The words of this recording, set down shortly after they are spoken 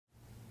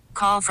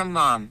call from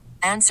mom.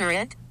 Answer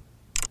it.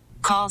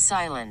 Call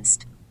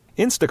silenced.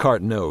 Instacart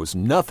knows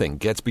nothing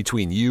gets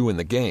between you and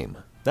the game.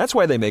 That's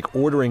why they make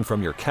ordering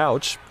from your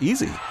couch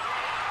easy.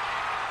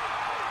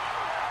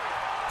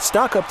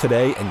 Stock up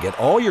today and get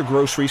all your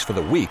groceries for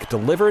the week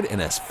delivered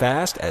in as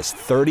fast as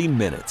 30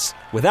 minutes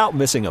without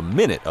missing a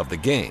minute of the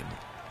game.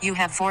 You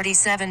have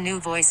 47 new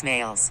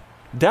voicemails.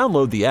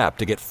 Download the app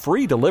to get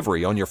free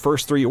delivery on your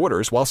first 3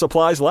 orders while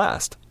supplies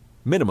last.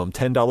 Minimum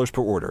 $10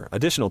 per order.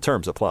 Additional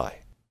terms apply.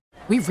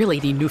 We really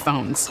need new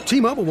phones.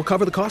 T-Mobile will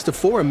cover the cost of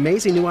 4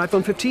 amazing new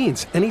iPhone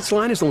 15s, and each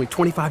line is only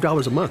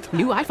 $25 a month.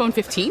 New iPhone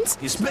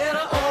 15s? It's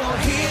better over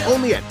here.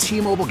 Only at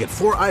T-Mobile, get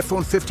 4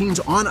 iPhone 15s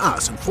on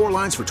us and 4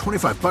 lines for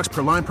 $25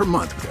 per line per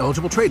month with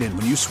eligible trade-in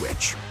when you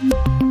switch.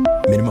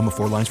 Minimum of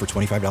 4 lines for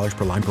 $25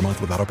 per line per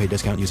month with autopay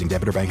discount using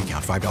debit or bank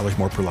account. $5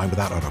 more per line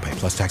without autopay,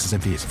 plus taxes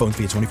and fees. Phone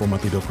fee at 24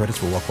 monthly bill credits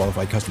for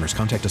well-qualified customers.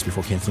 Contact us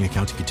before canceling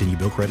account to continue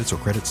bill credits or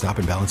credit stop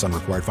and balance on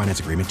required finance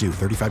agreement due.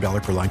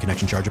 $35 per line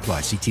connection charge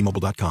applies. See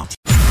T-Mobile.com.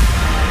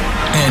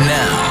 And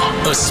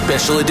now, a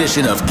special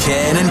edition of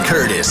Ken and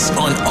Curtis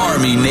on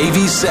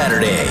Army-Navy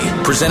Saturday.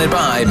 Presented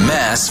by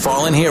Mass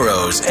Fallen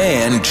Heroes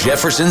and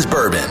Jefferson's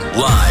Bourbon.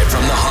 Live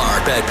from the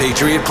Harp at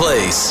Patriot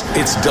Place,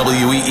 it's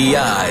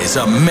WEEI's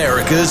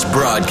America's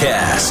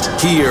Broadcast.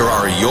 Here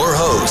are your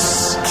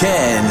hosts,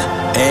 Ken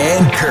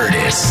and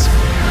Curtis.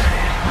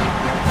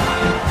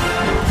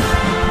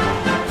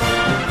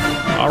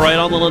 All right,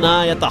 on the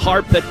lanai at the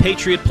Harp at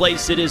Patriot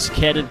Place, it is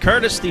Ken and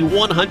Curtis, the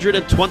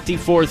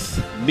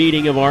 124th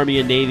meeting of Army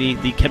and Navy,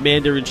 the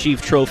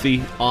Commander-in-Chief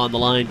Trophy on the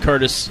line.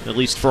 Curtis, at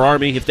least for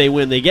Army, if they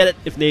win, they get it.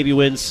 If Navy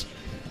wins,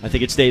 I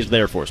think it stays with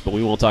Air Force, but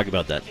we won't talk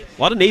about that.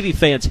 A lot of Navy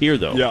fans here,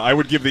 though. Yeah, I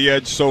would give the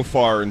edge so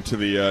far into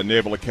the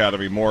Naval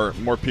Academy. More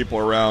people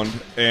around.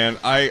 And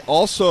I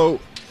also,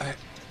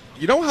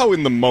 you know how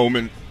in the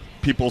moment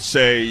people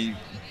say,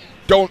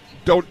 don't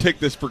take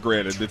this for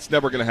granted. It's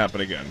never going to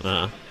happen again.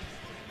 Uh-huh.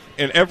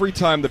 And every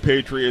time the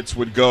Patriots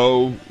would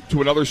go to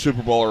another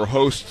Super Bowl or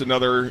host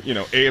another,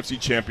 AFC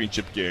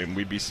Championship game,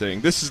 we'd be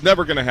saying, this is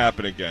never going to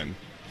happen again.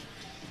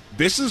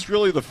 This is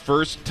really the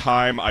first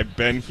time I've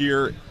been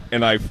here,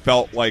 and I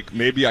felt like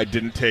maybe I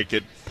didn't take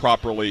it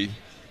properly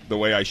the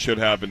way I should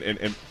have,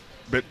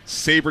 but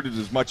savored it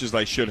as much as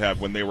I should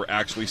have when they were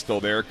actually still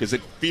there, because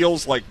it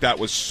feels like that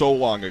was so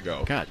long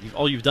ago. God,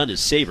 all you've done is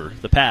savor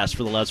the past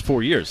for the last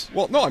 4 years.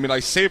 Well, no, I mean, I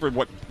savored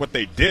what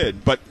they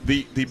did, but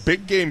the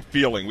big game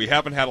feeling, we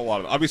haven't had a lot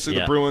of. Obviously,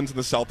 the Bruins and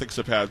the Celtics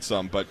have had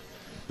some, but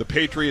the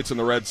Patriots and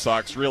the Red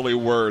Sox really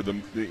were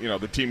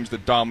the teams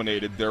that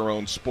dominated their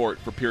own sport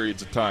for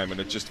periods of time, and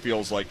it just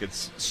feels like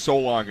it's so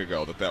long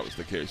ago that was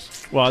the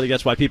case. Well, I think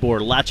that's why people are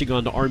latching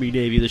on to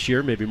Army-Navy this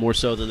year, maybe more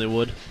so than they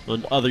would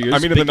on other years. I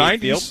mean, in the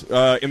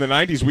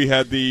 90s, we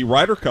had the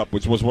Ryder Cup,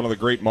 which was one of the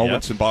great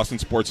moments in Boston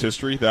sports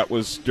history. That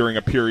was during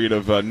a period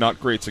of not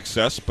great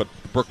success, but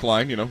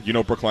Brookline, you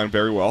know Brookline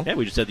very well. Yeah,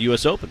 we just had the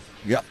U.S. Open.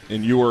 Yeah,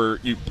 and you're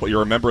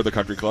a member of the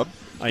country club.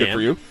 Good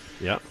for you.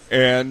 Yeah,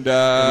 and we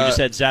just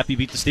had Zappy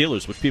beat the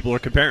Steelers, which people are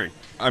comparing.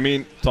 I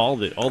mean, to all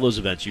those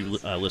events you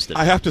listed.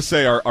 I have to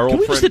say, our old friend. Can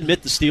we just friend,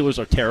 admit the Steelers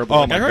are terrible?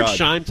 Oh I heard God.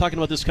 Scheim talking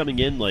about this coming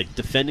in, like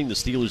defending the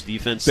Steelers'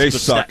 defense. They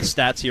suck.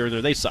 Stats here and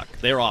there, they suck.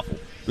 They're awful.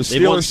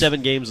 They won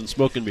 7 games in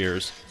smoke and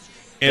mirrors.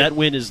 And that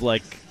win is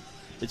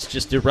it's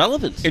just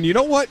irrelevant. And you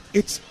know what?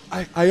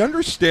 I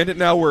understand it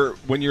now. Where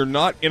when you're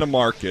not in a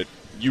market,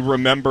 you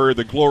remember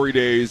the glory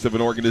days of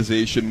an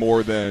organization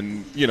more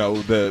than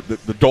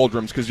the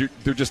doldrums, because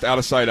they're just out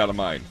of sight, out of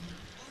mind.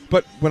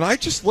 But when I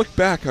just look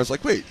back, I was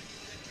like, wait,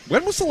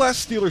 when was the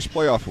last Steelers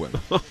playoff win?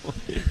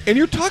 And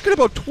you're talking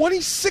about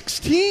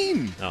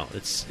 2016. No,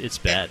 it's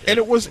bad. And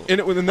it was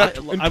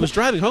I was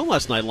driving home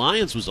last night.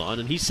 Lions was on,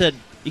 and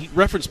he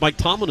referenced Mike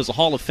Tomlin as a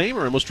Hall of Famer,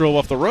 and almost drove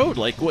off the road.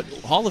 Like, what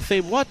Hall of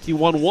Fame? What? He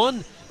won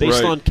one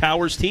based on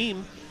Cowher's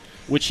team,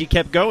 which he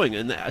kept going,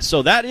 and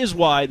so that is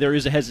why there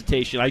is a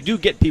hesitation. I do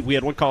get people. We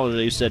had one caller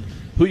today who said,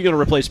 "Who are you going to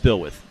replace Bill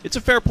with?" It's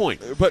a fair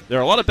point, but there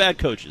are a lot of bad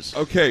coaches.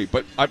 Okay,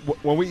 but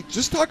when we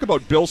just talk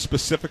about Bill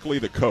specifically,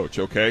 the coach,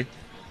 okay,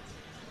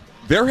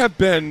 there have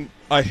been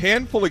a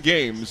handful of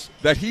games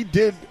that he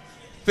did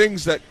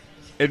things that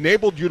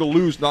enabled you to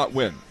lose, not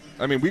win.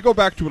 I mean, we go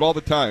back to it all the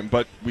time,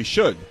 but we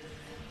should.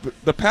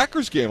 The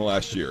Packers game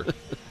last year.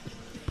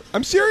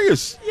 I'm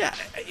serious. Yeah,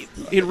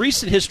 in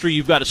recent history,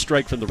 you've got to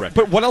strike from the record.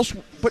 But what else?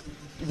 But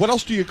what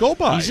else do you go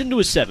by? He's into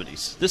his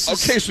 70s.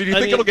 Okay, so do you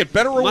think it'll get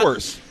better or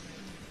worse?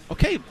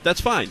 Okay, that's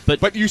fine.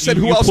 But you said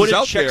who else is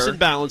out there? Checks and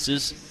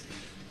balances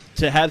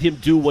to have him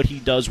do what he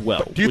does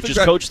well, which is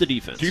coach the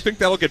defense. Do you think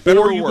that'll get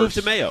better or worse? Or you move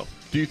to Mayo.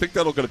 Do you think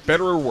that'll get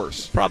better or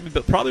worse?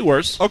 Probably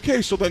worse.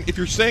 Okay, so then if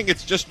you're saying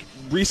it's just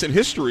recent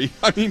history,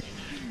 I mean,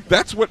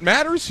 that's what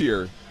matters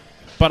here.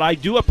 But I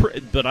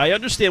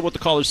understand what the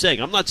caller's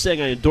saying. I'm not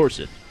saying I endorse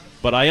it,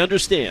 but I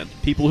understand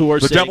people who are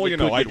saying devil, it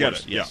could I get get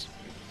worse. it. Yes.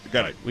 Yeah.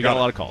 Got it. We got a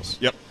lot of calls.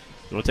 Yep.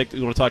 You want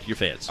to talk to your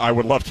fans? I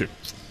would love to.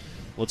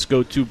 Let's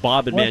go to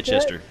Bob in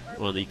Manchester.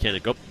 On the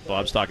Kenneck. Oh,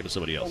 Bob's talking to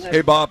somebody else. Hey,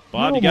 Bob.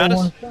 Bob, you got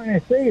us?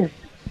 I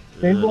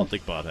don't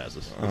think Bob has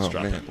us. Let's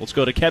drop him. Let's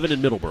go to Kevin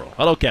in Middleborough.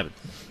 Hello, Kevin.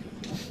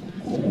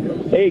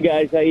 Hey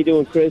guys, how you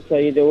doing, Chris? How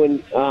you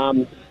doing?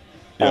 I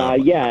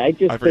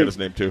forget his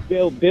name too.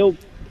 Bill,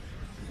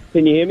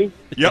 can you hear me?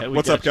 Yep.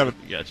 What's up, Kevin?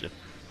 Gotcha.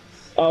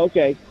 Oh,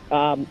 okay.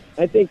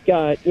 I think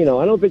I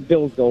don't think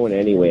Bill's going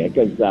anywhere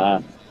because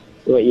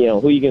who are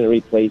you going to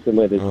replace him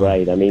with is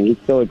right. I mean, he's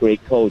still a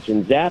great coach,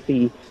 and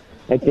Zappe,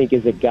 I think,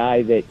 is a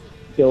guy that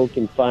Bill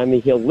can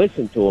he'll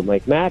listen to him.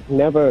 Like Mac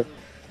never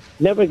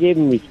gave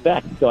him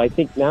respect, so I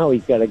think now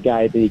he's got a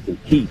guy that he can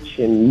teach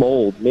and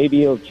mold. Maybe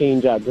he'll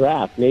change our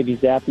draft. Maybe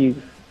Zappe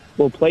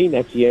will play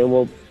next year and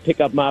we'll pick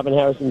up Marvin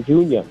Harrison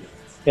Jr.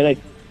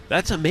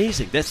 That's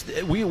amazing.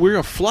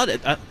 We're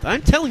flooded.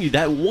 I'm telling you,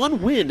 that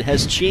one win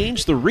has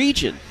changed the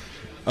region.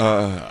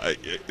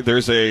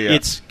 There's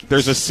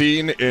a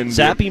scene in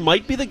Zappe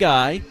might be the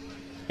guy,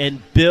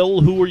 and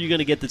Bill, who are you going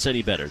to get that's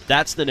any better?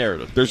 That's the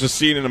narrative. There's a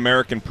scene in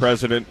American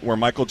President where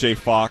Michael J.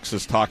 Fox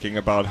is talking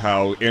about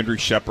how Andrew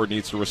Shepard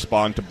needs to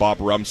respond to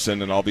Bob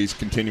Rumson and all these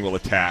continual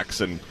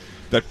attacks, and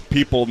that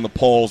people in the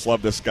polls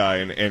love this guy.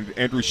 And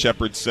Andrew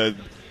Shepard said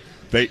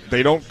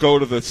they don't go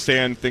to the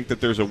stand think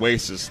that there's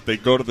oasis. They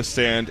go to the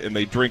stand and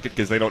they drink it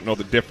because they don't know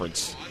the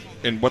difference.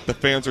 And what the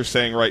fans are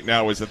saying right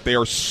now is that they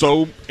are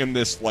so in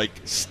this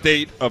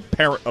state of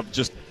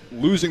just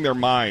losing their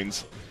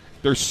minds.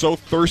 They're so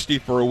thirsty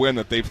for a win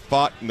that they've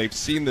thought and they've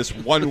seen this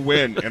one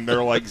win, and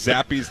they're like,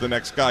 Zappe's the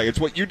next guy. It's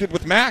what you did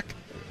with Mac.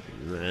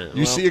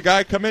 You see a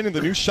guy come in, and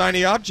the new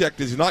shiny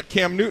object is not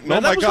Cam Newton. No,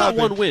 oh, my God. That was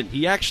not one win.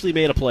 He actually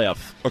made a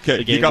playoff.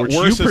 Okay, game, he got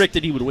worse. You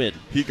predicted he would win.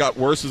 He got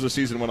worse as the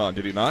season went on,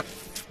 did he not?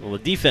 Well, the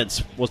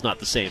defense was not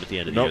the same at the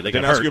end of the year. They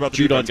didn't got ask hurt. you about the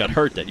Judon defense. got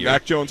hurt that year.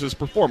 Mac Jones'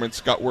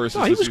 performance got worse.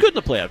 No, he was good in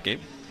the playoff game.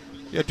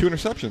 Yeah, 2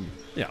 interceptions.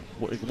 Yeah,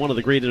 one of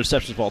the great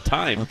interceptions of all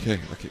time. Okay.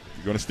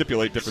 You're going to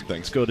stipulate different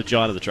things. Let's go to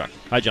John in the truck.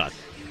 Hi, John.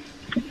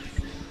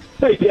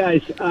 Hey,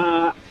 guys.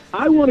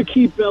 I want to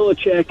keep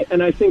Belichick,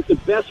 and I think the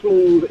best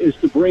move is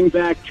to bring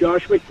back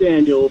Josh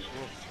McDaniels.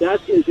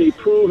 That is a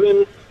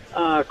proven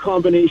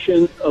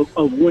combination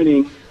of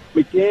winning.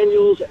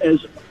 McDaniels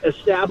as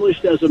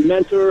established as a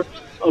mentor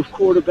of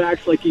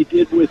quarterbacks like he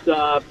did with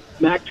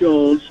Mac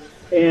Jones.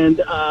 And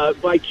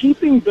by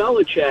keeping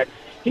Belichick,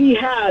 he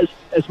has,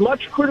 as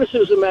much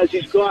criticism as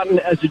he's gotten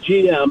as a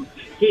GM,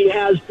 he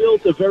has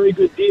built a very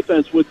good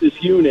defense with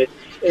this unit.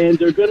 And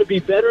they're going to be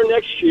better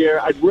next year.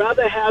 I'd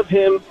rather have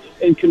him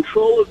in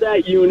control of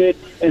that unit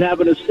and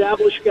have an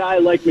established guy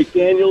like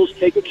McDaniels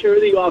taking care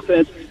of the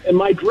offense. And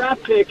my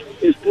draft pick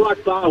is Brock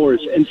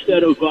Bowers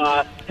instead of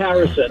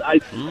Harrison.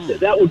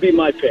 That would be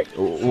my pick.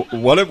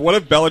 What if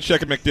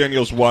Belichick and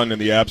McDaniels won in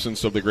the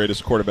absence of the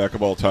greatest quarterback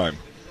of all time?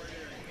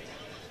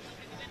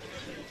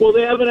 Well,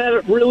 they haven't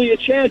had really a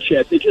chance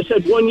yet. They just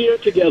had 1 year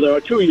together,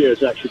 or 2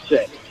 years, I should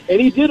say.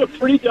 And he did a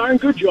pretty darn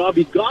good job.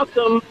 He got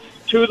them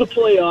to the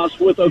playoffs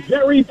with a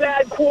very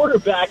bad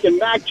quarterback in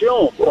Mac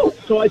Jones.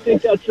 So I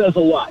think that says a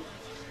lot.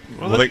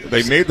 Well,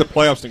 they made the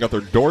playoffs and got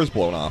their doors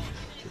blown off.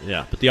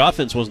 Yeah, but the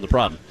offense wasn't the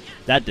problem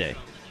that day.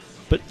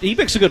 But he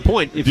makes a good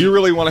point. Do you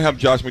really want to have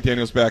Josh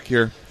McDaniels back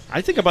here?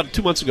 I think about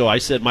 2 months ago I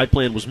said my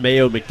plan was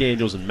Mayo,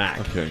 McDaniels, and Mac.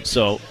 Okay.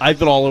 So I've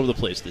been all over the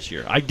place this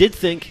year. I did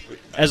think,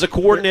 as a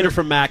coordinator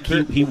for Mac,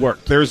 he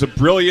worked. There's a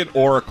brilliant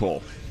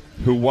oracle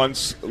who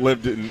once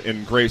lived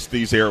and graced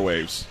these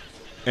airwaves,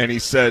 and he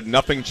said,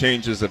 nothing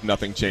changes if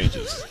nothing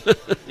changes.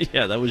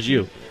 Yeah, that was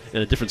you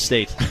in a different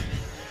state.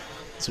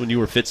 That's when you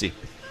were Fitzy.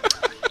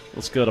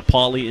 Let's go to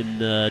Paulie in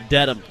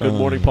Dedham. Good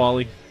morning,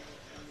 Paulie.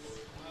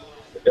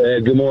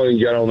 Good morning,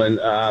 gentlemen.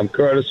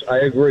 Curtis, I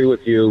agree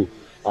with you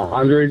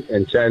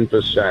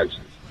 110%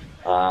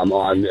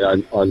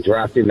 on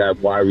drafting that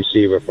wide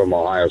receiver from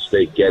Ohio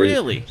State.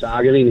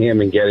 Targeting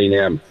him and getting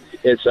him.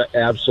 It's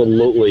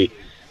absolutely...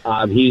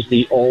 he's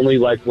the only,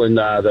 when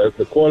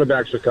the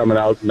quarterbacks are coming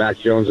out, Mac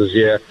Jones is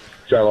here,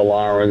 Trevor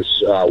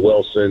Lawrence,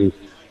 Wilson,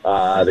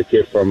 the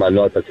kid from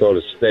North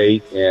Dakota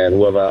State, and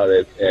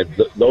whoever,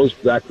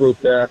 that group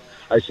there,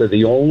 I said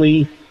the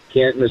only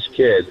can't-miss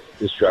kid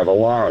is Trevor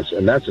Lawrence,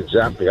 and that's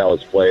exactly how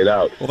it's played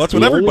out. Well, that's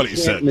what everybody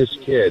said.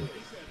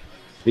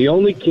 The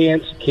only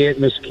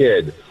can't-miss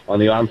kid on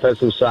the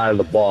offensive side of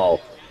the ball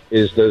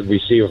is the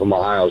receiver from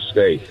Ohio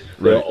State.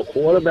 Right. The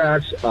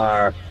quarterbacks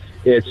are...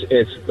 It's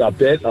a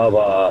bit of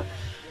a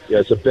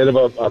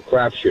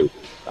crapshoot.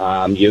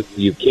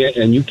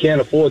 You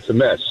can't afford to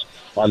miss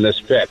on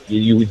this pick.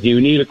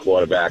 You need a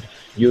quarterback.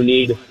 You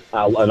need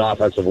an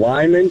offensive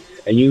lineman,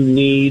 and you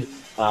need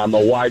a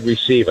wide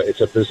receiver. It's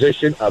a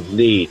position of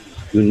need.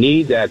 You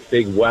need that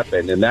big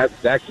weapon, and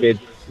that kid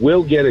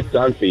will get it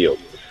done for you.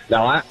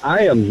 Now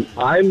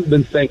I've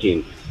been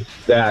thinking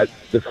that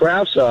the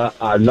Krafts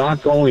are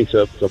not going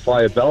to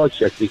fire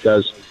Belichick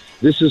because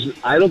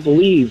I don't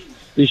believe.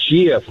 This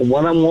year, from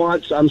what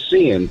I'm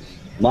seeing,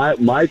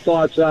 my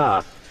thoughts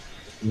are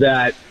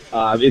that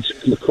it's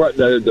the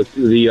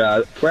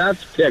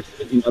Kraft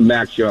picked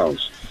Mac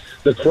Jones.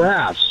 The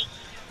Krafts,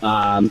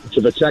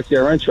 to protect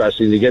their interests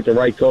and to get the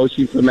right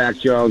coaching for Mac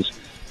Jones,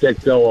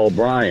 picked Bill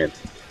O'Brien.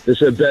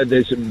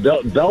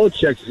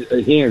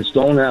 Belichick's hands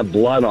don't have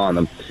blood on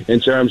them in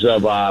terms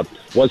of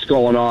what's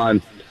going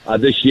on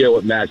this year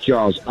with Mac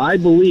Jones. I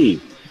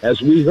believe,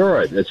 as we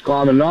heard, it's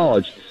common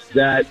knowledge,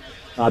 that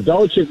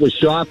Belichick was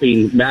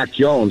shopping Mac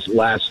Jones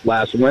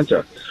last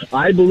winter.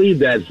 I believe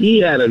that he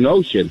had a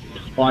notion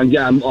on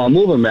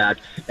moving Mac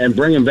and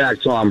bringing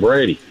back Tom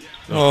Brady.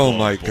 Oh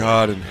my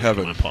God in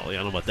heaven. Come on, Paulie, I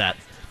don't know about that.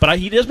 But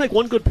he does make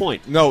one good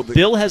point. No,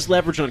 Bill has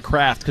leverage on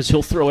Kraft because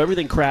he'll throw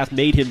everything Kraft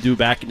made him do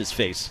back in his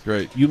face.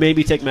 Great. You made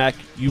me take Mac.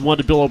 You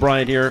wanted Bill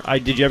O'Brien here. I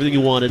did you everything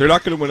you wanted. They're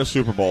not going to win a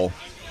Super Bowl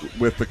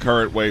with the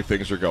current way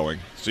things are going.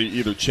 So you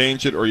either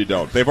change it or you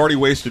don't. They've already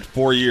wasted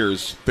 4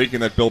 years thinking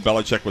that Bill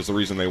Belichick was the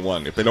reason they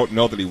won. If they don't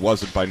know that he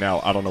wasn't by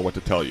now, I don't know what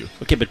to tell you.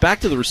 Okay, but back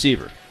to the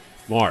receiver.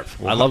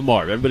 Marv. I love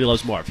Marv. Everybody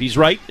loves Marv. He's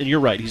right, and you're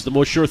right. He's the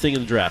most sure thing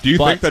in the draft. Do you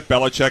think that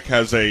Belichick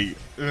has a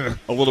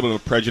little bit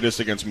of prejudice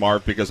against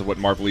Marv because of what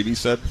Marv Levy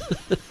said?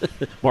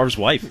 Marv's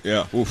wife.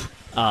 Yeah. Oof.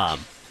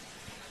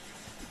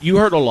 You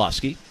heard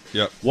Orlovsky.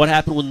 Yep. What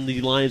happened when the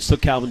Lions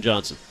took Calvin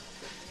Johnson?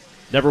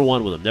 Never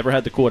won with him. Never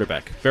had the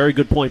quarterback. Very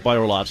good point by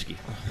Orlovsky,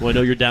 who I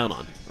know you're down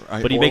on.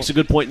 But he makes a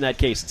good point in that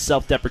case. It's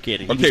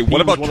self-deprecating. Okay,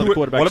 what about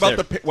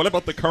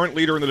the current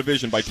leader in the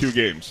division by 2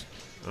 games?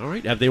 All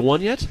right. Have they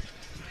won yet?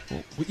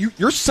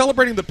 You're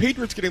celebrating the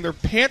Patriots getting their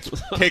pants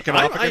taken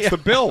off against the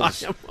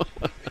Bills.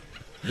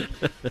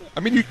 I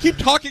mean, you keep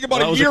talking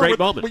about a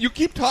year. You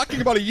keep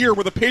talking about a year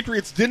where the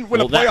Patriots didn't win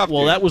a playoff game.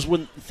 Well, that was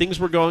when things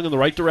were going in the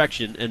right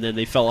direction, and then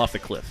they fell off the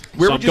cliff.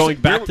 Where would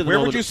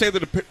you say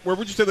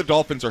the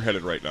Dolphins are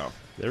headed right now?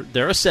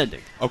 They're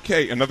ascending.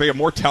 Okay, and are they a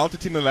more talented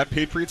team than that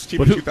Patriots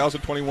team in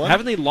 2021?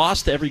 Haven't they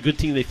lost to every good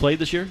team they played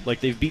this year? Like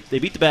they beat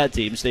the bad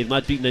teams. They've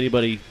not beaten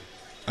anybody.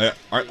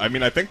 I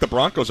mean, I think the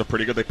Broncos are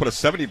pretty good. They put a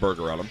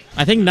 70-burger on them.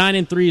 I think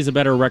 9-3 is a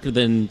better record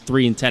than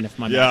 3-10, if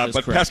my math is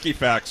correct. Yeah, but pesky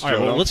facts. All right,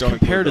 well, let's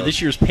compare to this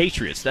year's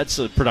Patriots. That's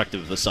a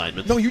productive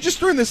assignment. No, you're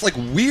just doing this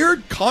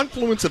weird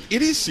confluence of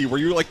idiocy where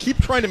you keep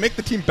trying to make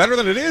the team better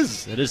than it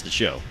is. That is the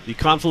show. The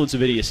confluence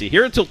of idiocy.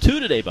 Here until 2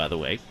 today, by the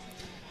way,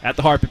 at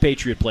the Harp at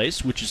Patriot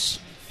Place, which is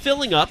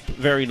filling up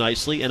very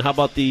nicely. And how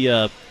about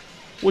the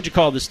what'd you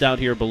call this down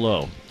here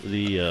below?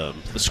 The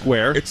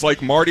square. It's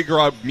like Mardi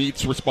Gras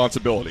meets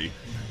responsibility.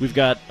 We've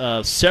got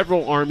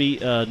several Army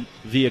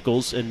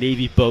vehicles and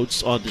Navy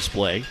boats on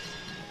display.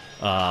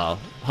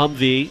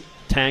 Humvee,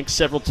 tanks,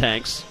 several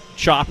tanks,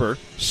 chopper,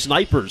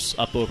 snipers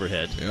up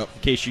overhead, in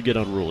case you get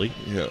unruly.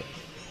 Yeah.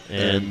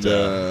 And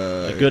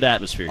a good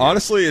atmosphere here.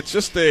 Honestly, it's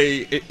just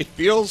it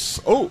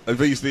feels,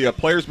 the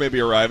players may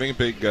be arriving,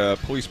 big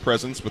police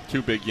presence with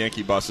 2 big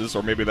Yankee buses,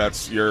 or maybe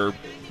that's your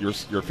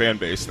fan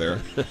base there.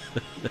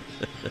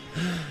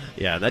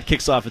 Yeah, that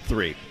kicks off at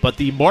 3. But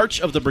the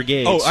March of the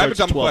Brigade starts I have a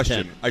dumb at 12:10.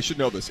 question. I should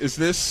know this. Is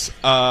this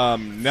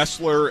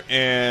Nestler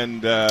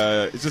and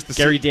is this the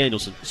Gary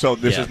Danielson? So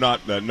this is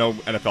not no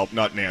NFL,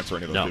 not Nance or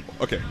any of those people.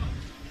 Okay.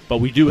 But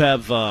we do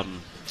have...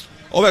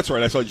 that's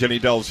right. I saw Jenny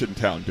Dell's in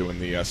town doing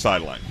the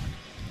sideline.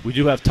 We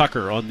do have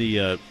Tucker on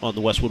the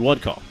Westwood One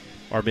call.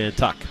 Our man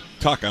Tuck.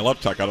 Tuck. I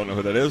love Tuck. I don't know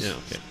who that is. Yeah,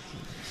 okay.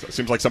 So it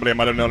seems like somebody I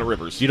might have known at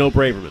Rivers. Do you know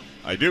Braverman?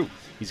 I do.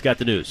 He's got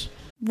the news.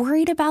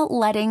 Worried about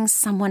letting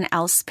someone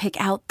else pick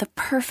out the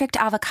perfect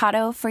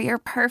avocado for your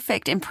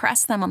perfect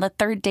impress them on the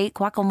 3rd date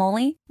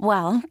guacamole?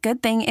 Well,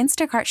 good thing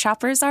Instacart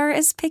shoppers are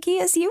as picky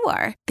as you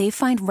are. They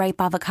find ripe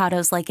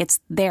avocados like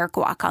it's their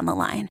guac on the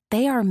line.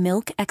 They are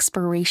milk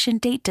expiration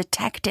date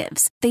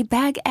detectives. They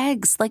bag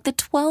eggs like the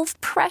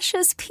 12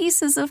 precious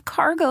pieces of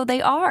cargo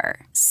they are.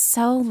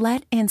 So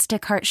let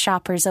Instacart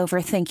shoppers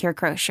overthink your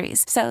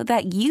groceries so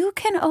that you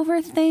can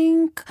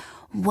overthink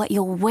what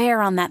you'll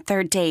wear on that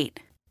 3rd date.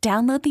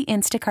 Download the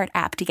Instacart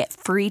app to get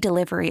free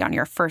delivery on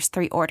your first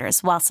 3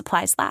 orders while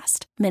supplies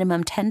last.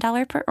 Minimum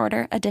 $10 per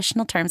order.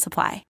 Additional terms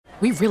apply.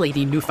 We really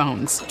need new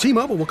phones.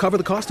 T-Mobile will cover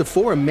the cost of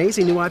 4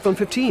 amazing new iPhone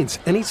 15s,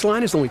 and each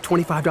line is only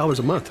 $25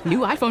 a month. New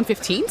iPhone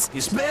 15s?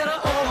 It's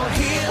better over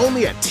here.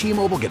 Only at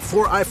T-Mobile, get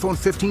 4 iPhone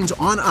 15s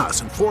on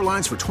us and 4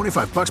 lines for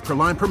 $25 per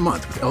line per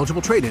month with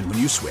eligible trade-in when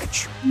you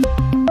switch.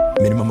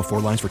 Minimum of 4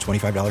 lines for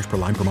 $25 per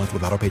line per month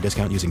with autopay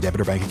discount using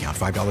debit or bank account.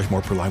 $5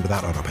 more per line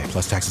without autopay,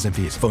 plus taxes and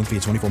fees. Phone fee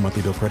at 24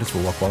 monthly bill credits for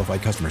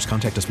well-qualified customers.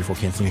 Contact us before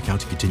canceling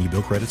account to continue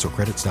bill credits or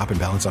credit stop and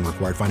balance on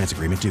required finance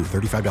agreement due.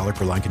 $35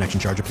 per line connection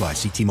charge applies.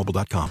 See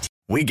T-Mobile.com.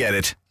 We get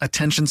it.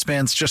 Attention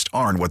spans just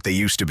aren't what they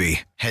used to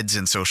be. Heads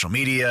in social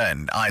media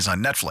and eyes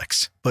on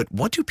Netflix. But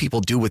what do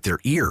people do with their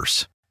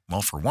ears?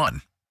 Well, for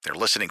one, they're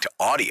listening to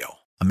audio.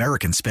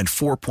 Americans spend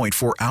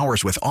 4.4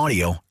 hours with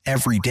audio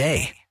every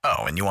day.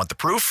 Oh, and you want the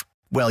proof?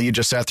 Well, you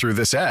just sat through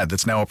this ad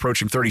that's now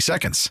approaching 30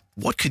 seconds.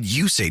 What could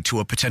you say to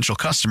a potential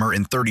customer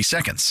in 30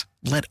 seconds?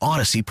 Let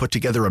Odyssey put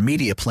together a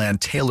media plan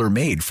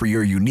tailor-made for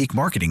your unique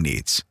marketing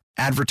needs.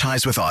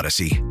 Advertise with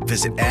Odyssey.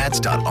 Visit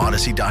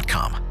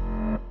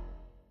ads.odyssey.com.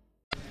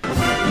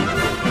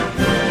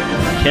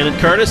 Ken and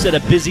Curtis at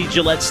a busy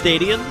Gillette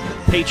Stadium,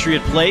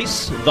 Patriot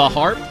Place, the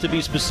Harp to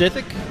be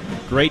specific.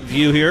 Great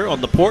view here on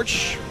the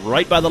porch,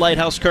 right by the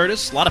lighthouse,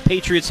 Curtis. A lot of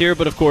Patriots here,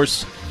 but of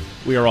course,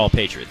 we are all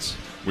Patriots.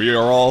 We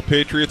are all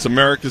Patriots.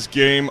 America's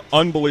game.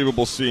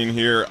 Unbelievable scene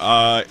here.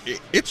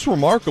 It's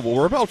remarkable.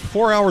 We're about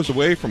 4 hours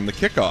away from the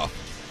kickoff,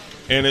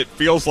 and it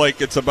feels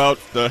like it's about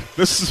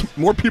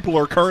more people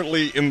are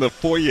currently in the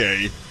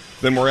foyer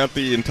than were at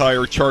the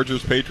entire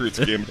Chargers-Patriots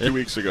game 2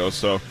 weeks ago.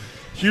 So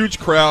Huge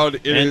crowd.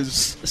 It and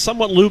is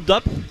somewhat lubed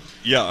up.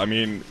 Yeah,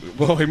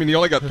 you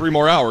only got 3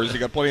 more hours. You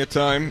got plenty of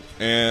time,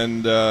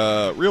 and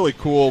really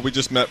cool. We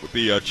just met with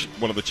the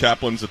one of the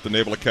chaplains at the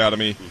Naval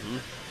Academy.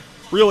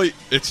 Mm-hmm. Really,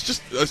 it's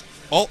just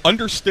all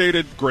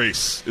understated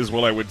grace is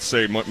what I would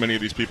say many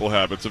of these people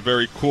have. It's a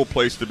very cool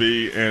place to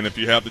be, and if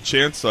you have the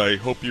chance, I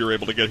hope you're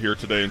able to get here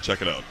today and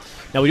check it out.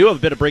 Now, we do have a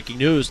bit of breaking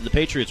news in the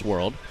Patriots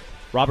world.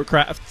 Robert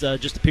Kraft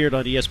just appeared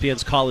on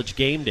ESPN's College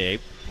Gameday,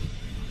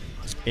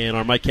 and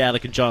our Mike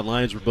Caddick and John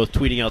Lyons were both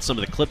tweeting out some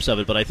of the clips of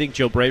it, but I think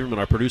Joe Braverman,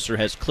 our producer,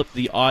 has clipped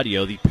the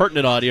audio, the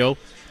pertinent audio,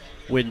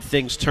 when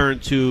things turn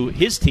to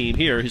his team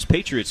here, his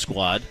Patriots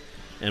squad,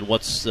 and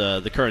what's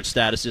the current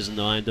status is in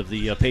the mind of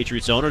the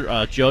Patriots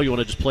owner. Joe, you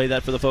want to just play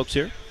that for the folks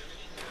here?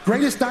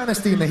 Greatest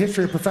dynasty in the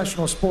history of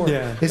professional sport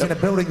is in a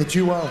building that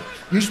you own.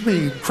 You should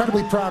be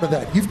incredibly proud of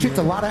that. You've kicked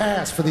a lot of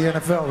ass for the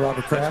NFL,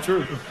 Robert Kraft. That's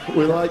true.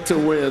 We like to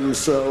win,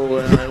 so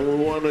we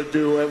want to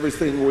do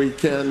everything we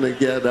can to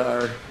get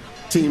our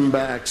team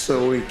back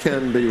so we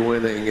can be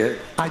winning it.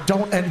 I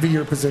don't envy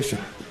your position.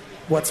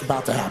 What's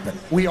about to happen?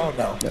 We all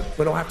know.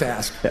 We don't have to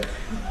ask.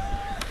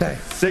 Okay.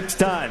 6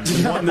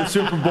 times. Won the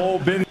Super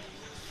Bowl.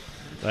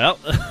 Well,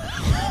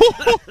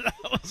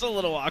 that was a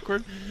little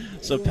awkward.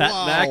 So Pat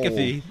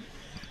McAfee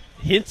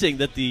hinting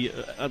that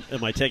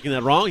am I taking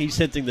that wrong? He's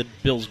hinting that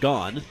Bill's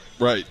gone.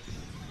 Right.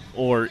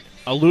 Or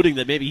alluding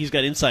that maybe he's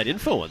got inside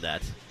info on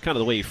that. Kind of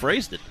the way he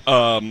phrased it.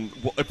 Well,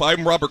 if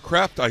I'm Robert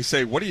Kraft, I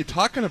say, what are you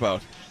talking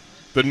about?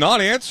 The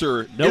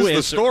non-answer is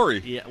the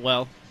story. Yeah,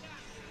 well,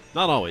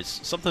 not always.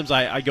 Sometimes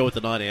I go with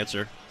the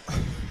non-answer.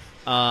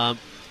 Are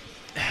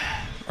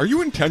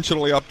you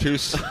intentionally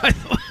obtuse?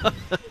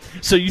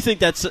 So you think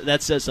that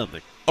says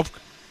something?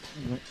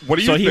 What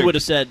do you think? So he would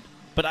have said,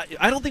 but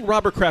I don't think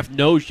Robert Kraft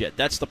knows yet.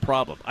 That's the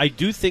problem. I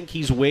do think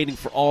he's waiting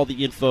for all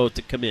the info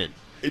to come in.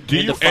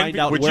 To find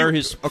out where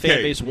his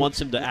fan base wants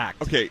him to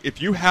act. Okay,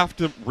 if you have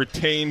to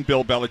retain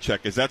Bill Belichick,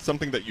 is that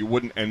something that you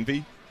wouldn't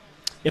envy?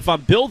 If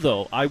I'm Bill,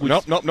 though, I would...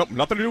 Nope,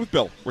 nothing to do with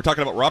Bill. We're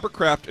talking about Robert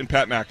Kraft and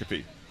Pat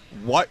McAfee.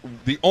 What?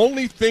 The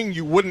only thing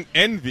you wouldn't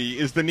envy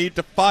is the need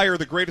to fire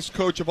the greatest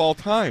coach of all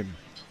time.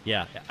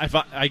 Yeah,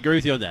 I agree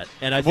with you on that.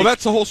 And I think, well,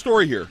 that's the whole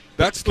story here.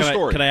 That's the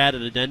story. Can I add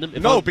an addendum?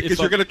 Because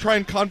you're going to try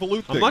and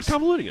convolute things. I'm not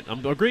convoluting it.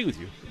 I'm agreeing with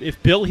you.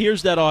 If Bill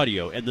hears that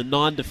audio and the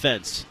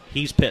non-defense,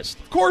 he's pissed.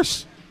 Of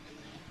course.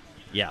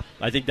 Yeah,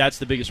 I think that's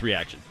the biggest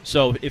reaction.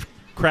 So if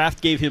Kraft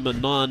gave him a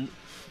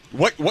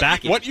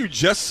What you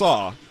just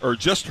saw or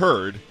just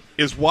heard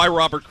is why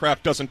Robert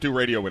Kraft doesn't do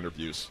radio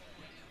interviews.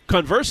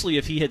 Conversely,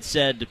 if he had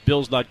said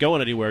Bill's not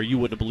going anywhere, you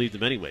wouldn't have believed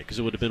him anyway, because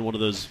it would have been one of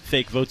those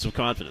fake votes of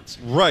confidence.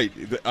 Right.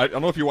 I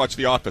don't know if you watch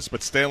The Office,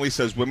 but Stanley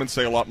says women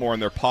say a lot more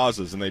in their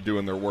pauses than they do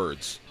in their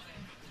words.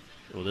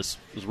 Well, this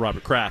was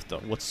Robert Kraft, though.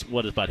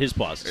 What about his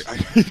pauses?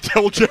 He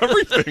told you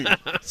everything.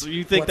 So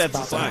you think What's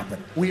that's a sign?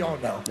 We all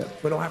know.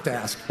 We don't have to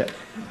ask. Okay.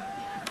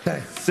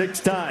 6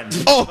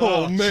 times.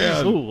 Oh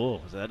man.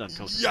 Ooh, is that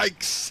uncomfortable?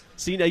 Yikes.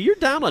 See, now you're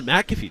down on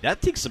McAfee.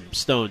 That takes some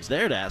stones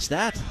there to ask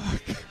that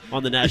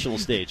on the national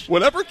stage.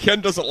 Whenever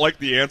Ken doesn't like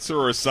the answer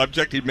or a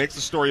subject, he makes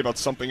a story about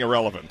something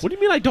irrelevant. What do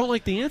you mean I don't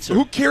like the answer?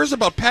 Who cares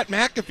about Pat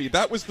McAfee?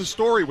 That was the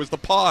story, was the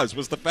pause,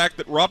 was the fact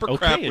that Robert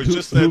Kraft was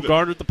just who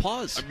garnered the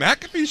pause?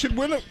 McAfee should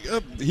win.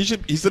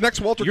 He's the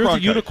next Walter Cronkite. You're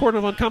the unicorn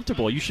of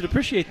uncomfortable. You should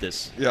appreciate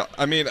this. Yeah,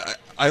 I mean,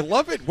 I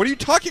love it. What are you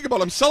talking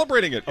about? I'm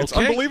celebrating it. It's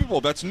unbelievable.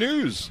 That's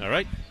news. All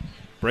right.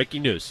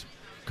 Breaking news.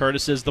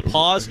 Curtis says the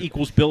pause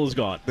equals Bill is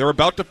gone. They're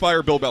about to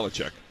fire Bill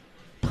Belichick,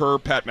 per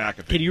Pat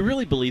McAfee. Can you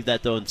really believe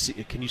that, though?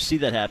 And can you see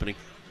that happening?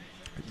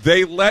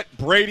 They let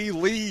Brady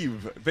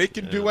leave. They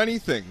can do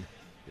anything.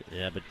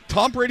 Yeah, but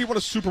Tom Brady won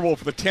a Super Bowl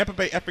for the Tampa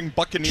Bay effing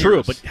Buccaneers.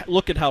 True, but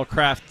look at how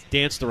Kraft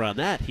danced around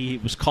that. He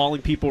was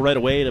calling people right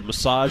away to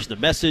massage the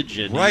message.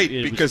 And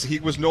because he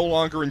was no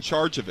longer in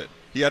charge of it.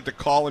 He had to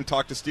call and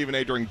talk to Stephen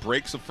A. during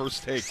breaks of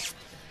First Take.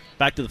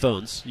 Back to the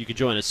phones. You can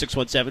join us,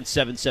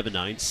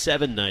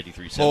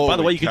 617-779-7937. By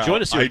the way, you can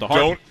join us here at the Heart.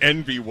 I don't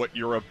envy what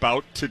you're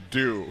about to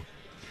do.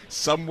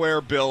 Somewhere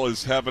Bill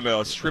is having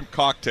a shrimp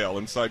cocktail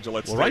inside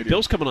Gillette Stadium. Well, right,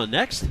 Bill's coming on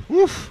next.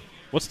 Oof.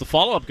 What's the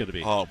follow-up going to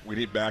be? Oh, we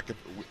need back.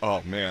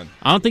 Oh, man.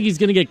 I don't think he's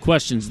going to get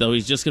questions, though.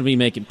 He's just going to be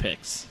making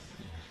picks.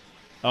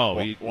 Oh,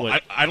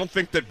 I don't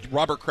think that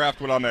Robert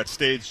Kraft went on that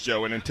stage,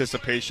 Joe, in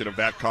anticipation of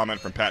that comment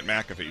from Pat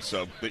McAfee.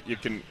 So that you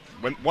can,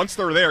 once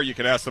they're there, you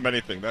can ask them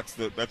anything. That's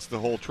the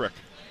whole trick.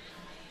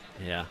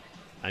 Yeah,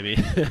 I mean,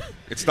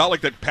 it's not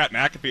like that Pat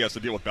McAfee has to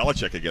deal with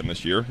Belichick again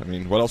this year. I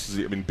mean, what else is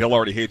he? I mean, Bill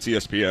already hates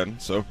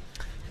ESPN, so.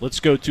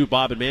 Let's go to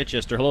Bob in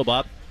Manchester. Hello,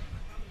 Bob.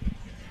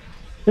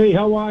 Hey,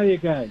 how are you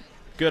guys?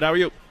 Good. How are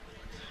you?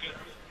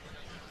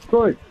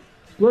 Good.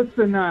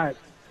 Listen,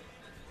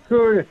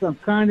 Curtis, I'm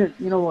kind of,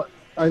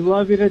 I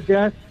love you to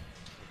death,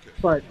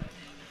 but.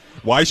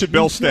 Why should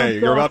Bill stay?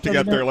 You're about to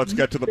get there. Let's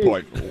get to the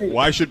point.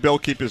 Why should Bill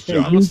keep his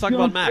job? Let's talk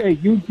about Mac. Hey,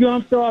 you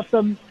jumped off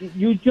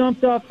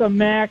the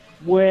Mac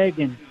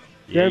wagon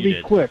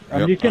very quick.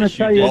 I'm just going to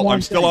tell you. Well,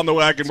 I'm still on the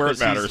wagon where it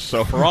matters.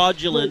 So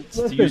fraudulent,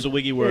 to use a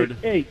wiggy word.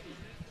 Hey,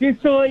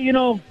 just to let you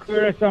know,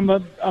 Curtis, I'm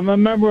a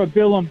member of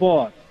Bill and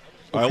Bob.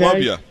 Okay? I love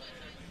you.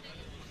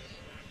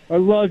 I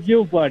love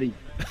you, buddy.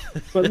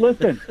 But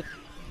listen,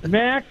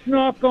 Mac's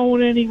not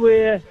going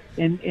anywhere,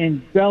 and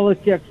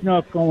Belichick's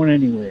not going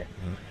anywhere.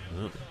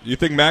 You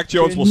think Mac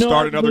Jones will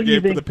start another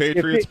game for the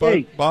Patriots,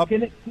 Bob?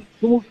 Can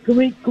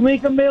we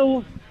make a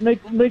meal?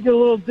 Make a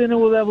little dinner.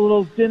 We'll have a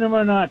little dinner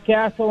on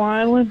Castle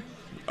Island.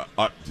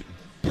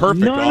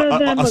 Perfect.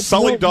 A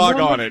sully dog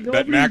on it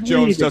that Mac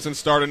Jones leaving. doesn't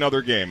start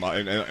another game,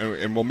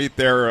 and we'll meet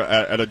there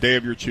at a day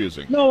of your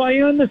choosing. No, I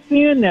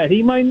understand that.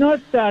 He might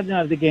not start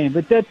another game,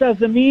 but that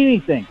doesn't mean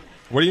anything.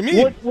 What do you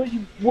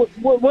mean?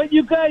 What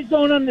you guys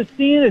don't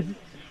understand is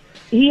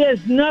he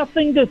has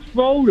nothing to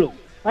throw to.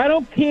 I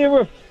don't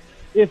care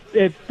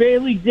if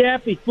Bailey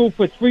Zappi threw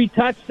for 3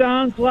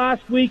 touchdowns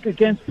last week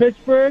against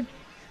Pittsburgh.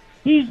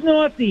 He's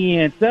not the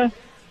answer.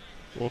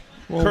 Well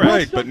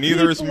right, but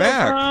neither is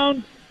Mac.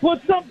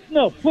 Put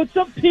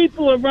some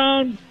people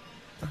around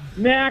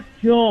Mac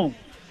Jones.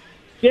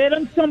 Get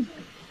him some.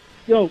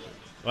 Well,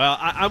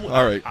 I'm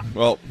all right.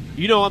 Well,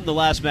 I'm the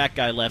last Mac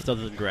guy left,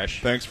 other than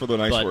Gresh. Thanks for the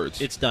nice words.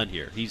 It's done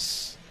here.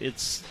 It's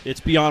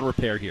beyond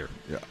repair here.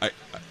 Yeah,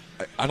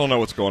 I don't know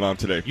what's going on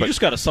today. You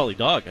just got a sully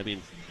dog. I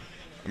mean,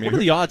 what are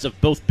the odds of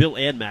both Bill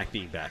and Mac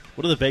being back?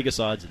 What are the Vegas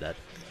odds of that?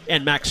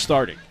 And Mac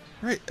starting.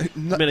 Right.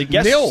 I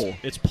guess nil.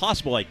 It's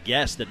possible. I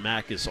guess that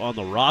Mac is on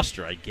the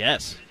roster. I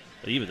guess,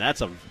 but even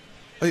that's an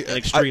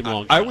extreme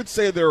long shot. I would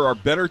say there are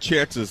better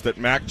chances that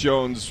Mac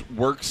Jones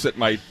works at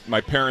my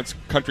parents'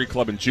 country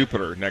club in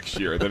Jupiter next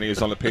year than he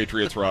is on the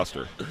Patriots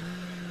roster.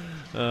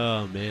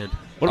 Oh, man.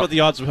 What about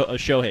the odds of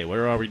Shohei?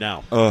 Where are we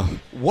now?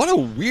 What a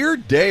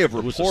weird day of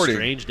reporting. reporting. It was a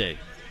strange day.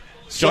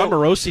 John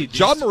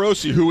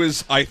Morosi, who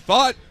is, I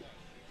thought,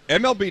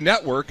 MLB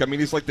Network, I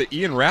mean, he's like the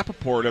Ian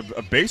Rappaport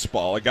of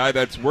baseball, a guy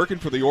that's working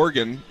for the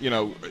organ,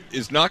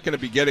 is not going to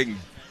be getting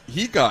 –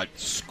 he got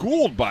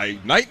schooled by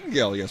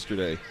Nightingale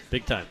yesterday.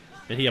 Big time.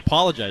 And he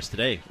apologized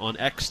today on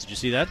X. Did you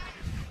see that?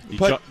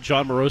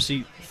 John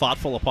Morosi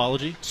thoughtful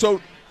apology. So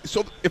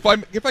if I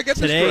get today,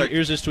 this correct,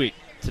 here's his tweet.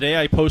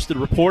 Today I posted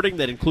reporting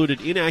that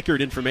included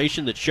inaccurate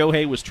information that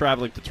Shohei was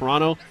traveling to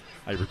Toronto.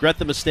 I regret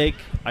the mistake.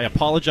 I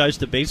apologize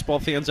to baseball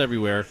fans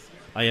everywhere.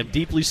 I am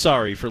deeply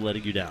sorry for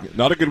letting you down.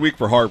 Not a good week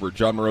for Harvard.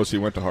 John Morosi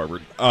went to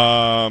Harvard.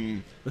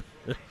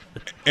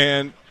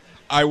 And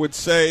I would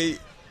say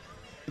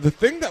the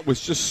thing that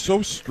was just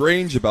so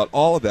strange about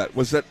all of that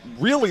was that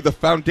really the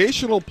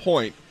foundational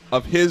point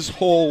of his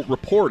whole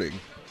reporting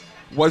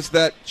was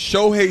that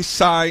Shohei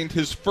signed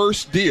his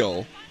first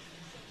deal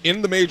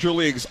in the major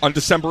leagues on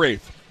December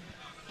 8th.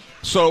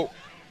 So,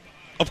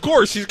 of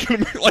course, he's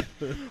going to be like,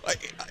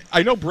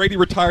 I know Brady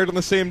retired on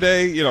the same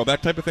day,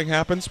 that type of thing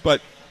happens,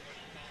 but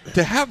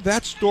to have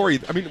that story,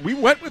 I mean, we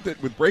went with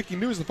it with breaking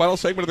news, the final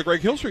segment of the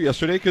Greg Hill Show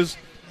yesterday, because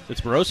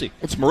it's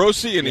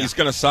Morosi. And he's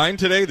going to sign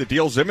today. The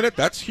deal's imminent.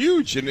 That's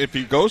huge. And if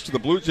he goes to the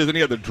Blue Jays, then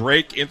he had the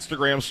Drake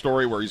Instagram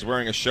story where he's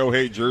wearing a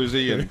Shohei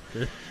jersey, and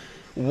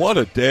what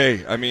a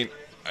day! I mean,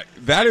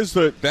 that is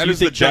the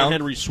John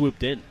Henry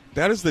swooped in.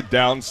 That is the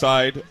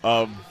downside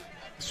of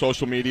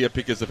social media,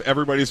 because if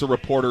everybody's a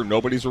reporter,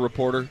 nobody's a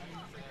reporter.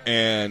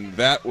 And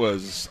that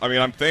was, I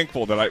mean, I'm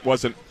thankful that I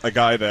wasn't a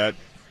guy that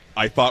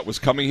I thought was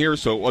coming here,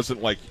 so it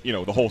wasn't like,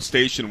 the whole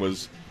station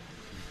was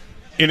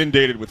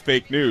inundated with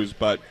fake news.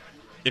 But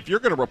if you're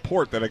going to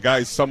report that a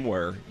guy's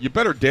somewhere, you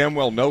better damn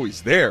well know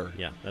he's there.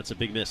 Yeah, that's a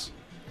big miss.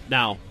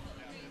 Now,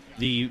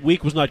 the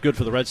week was not good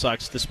for the Red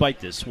Sox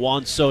despite this.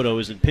 Juan Soto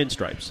is in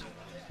pinstripes.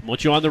 I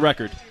want you on the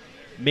record.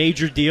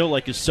 Major deal,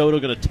 like is Soto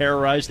going to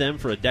terrorize them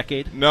for a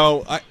decade?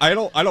 No, I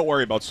don't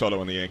worry about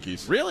Soto and the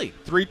Yankees. Really?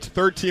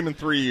 Third team in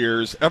 3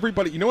 years.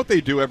 Everybody, you know what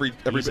they do every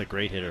He's a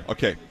great hitter.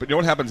 Okay, but you know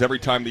what happens every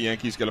time the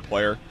Yankees get a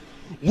player?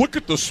 Look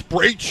at the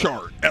spray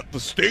chart at the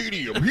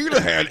stadium. He'd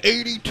have had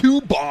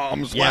 82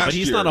 bombs last year. Yeah, but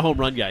he's not a home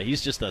run guy.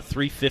 He's just a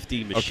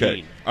 350 machine.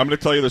 Okay, I'm going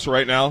to tell you this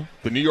right now.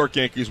 The New York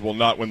Yankees will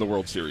not win the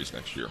World Series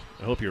next year.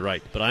 I hope you're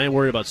right, but I am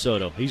worried about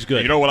Soto. He's good.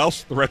 And you know what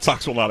else? The Red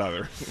Sox will not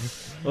either.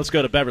 Let's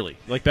go to Beverly.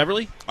 You like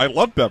Beverly? I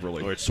love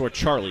Beverly. Or it's where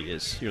Charlie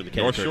is here in the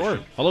North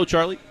Shore. Hello,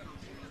 Charlie.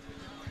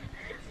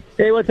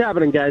 Hey, what's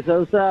happening, guys? I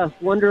was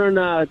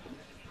wondering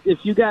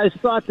if you guys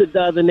thought that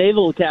the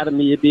Naval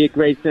Academy would be a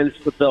great finish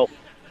for Bill.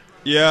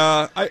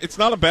 Yeah, it's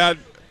not a bad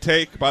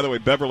take. By the way,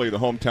 Beverly, the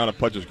hometown of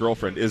Pudge's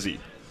girlfriend, Izzy.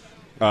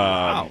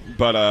 Wow.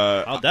 But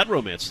how'd that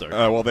romance start?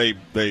 Well, they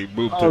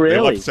moved to really? they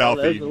left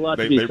Southie. There's a lot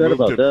to they be said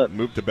about that.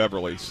 moved to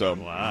Beverly. So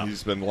wow.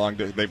 He's been long.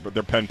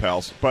 They're pen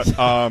pals. But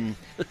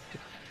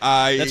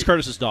that's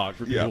Curtis's dog.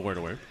 For people who weren't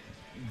aware,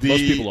 most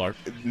people are.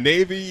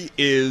 Navy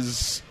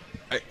is.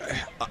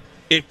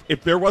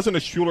 If there wasn't a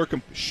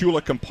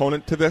Shula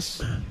component to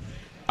this,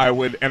 I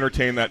would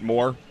entertain that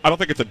more. I don't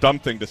think it's a dumb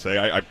thing to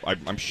say.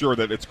 I'm sure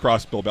that it's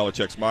crossed Bill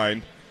Belichick's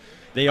mind.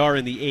 They are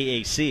in the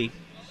AAC.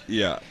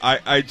 Yeah,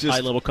 I just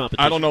high-level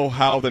competition. I don't know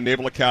how the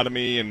Naval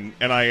Academy and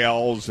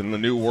NILs and the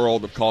new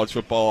world of college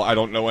football, I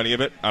don't know any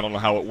of it. I don't know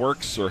how it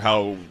works or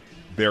how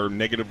they're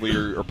negatively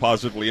or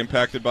positively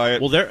impacted by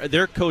it. Well,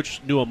 their coach,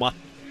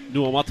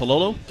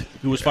 Nuamatalolo,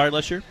 who was fired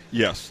last year,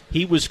 yes,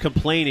 he was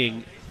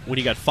complaining when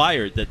he got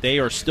fired that they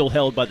are still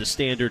held by the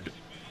standard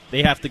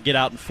they have to get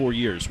out in 4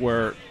 years,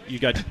 where you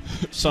got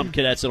some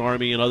cadets in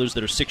Army and others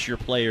that are 6-year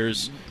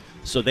players.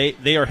 So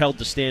they are held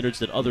to standards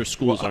that other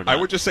schools are not. I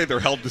would just say they're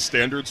held to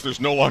standards. There's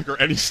no longer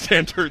any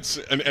standards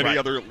in any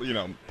other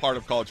part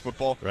of college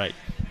football. Right.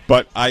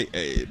 But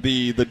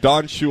the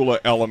Don Shula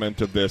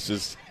element of this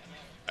is,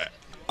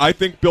 I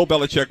think Bill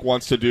Belichick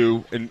wants to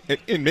do, and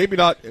maybe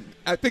not.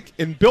 I think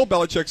in Bill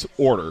Belichick's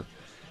order,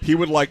 he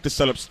would like to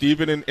set up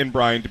Steven and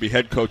Brian to be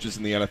head coaches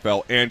in the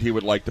NFL, and he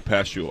would like to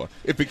pass Shula.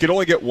 If he could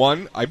only get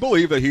one, I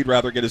believe that he'd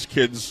rather get his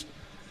kids,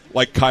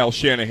 like Kyle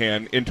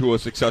Shanahan, into a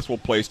successful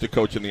place to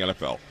coach in the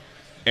NFL.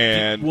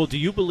 And do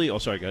you believe? Oh,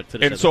 sorry, go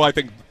ahead. And so I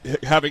think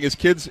having his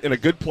kids in a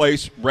good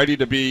place, ready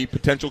to be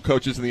potential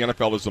coaches in the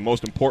NFL, is the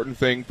most important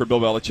thing for Bill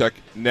Belichick.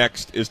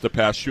 Next is to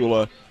pass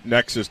Shula.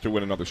 Next is to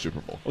win another Super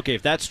Bowl. Okay,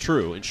 if that's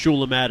true, and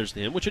Shula matters to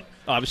him, which it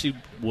obviously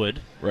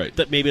would. Right.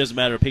 That maybe doesn't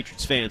matter to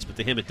Patriots fans, but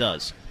to him it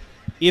does.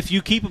 If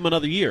you keep him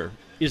another year,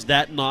 is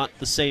that not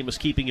the same as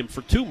keeping him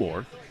for 2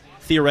 more?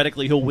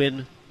 Theoretically, he'll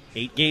win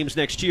 8 games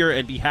next year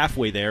and be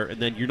halfway there, and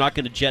then you're not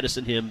going to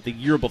jettison him the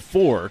year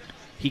before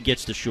he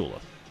gets to Shula.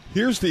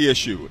 Here's the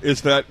issue,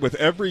 is that with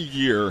every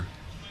year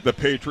the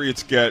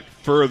Patriots get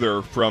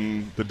further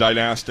from the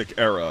dynastic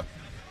era,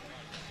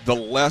 the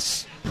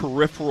less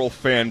peripheral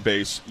fan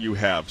base you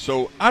have.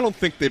 So I don't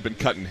think they've been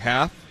cut in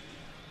half,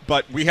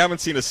 but we haven't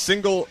seen a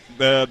single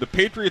the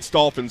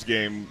Patriots-Dolphins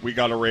game. We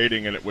got a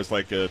rating, and it was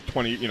like a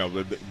 20.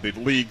 The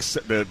league,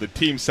 the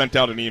team sent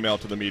out an email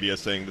to the media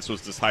saying this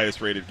was the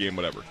highest-rated game,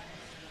 whatever.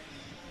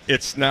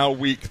 It's now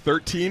week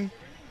 13.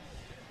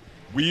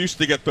 We used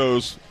to get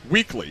those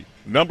weekly.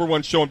 Number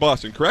 1 show in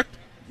Boston, correct?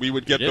 We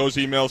would get those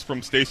emails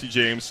from Stacey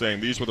James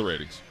saying these were the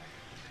ratings.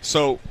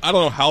 So I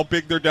don't know how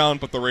big they're down,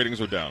 but the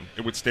ratings are down.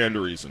 It would stand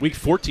to reason. Week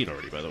 14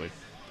 already, by the way.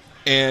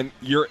 And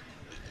you're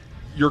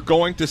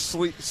going to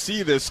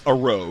see this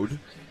erode,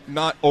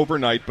 not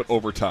overnight, but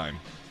over time.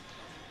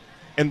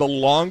 And the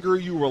longer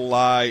you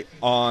rely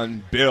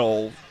on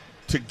Bill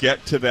to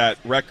get to that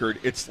record,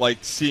 it's like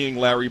seeing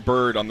Larry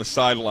Bird on the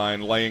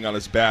sideline laying on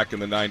his back in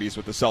the 90s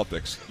with the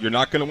Celtics. You're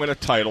not going to win a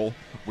title.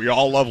 We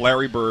all love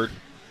Larry Bird,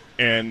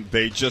 and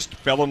they just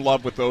fell in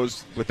love with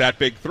that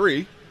big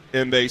 3,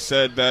 and they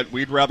said that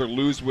we'd rather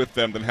lose with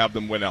them than have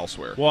them win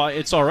elsewhere. Well,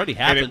 it's already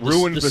happened. And it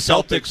ruined the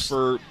Celtics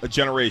for a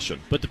generation.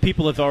 But the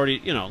people have already,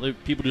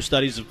 people do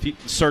studies of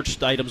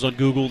searched items on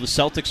Google. The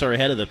Celtics are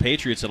ahead of the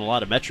Patriots in a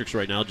lot of metrics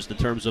right now, just in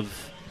terms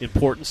of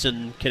importance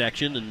and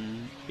connection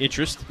and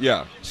interest.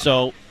 Yeah.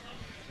 So,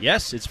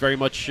 yes, it's very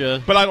much...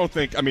 but I don't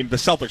think... the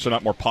Celtics are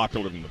not more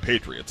popular than the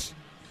Patriots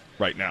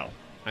right now.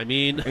 The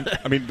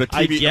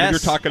TV... you're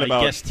talking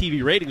about... I guess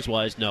TV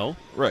ratings-wise, no.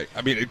 Right.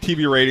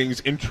 TV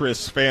ratings,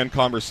 interests, fan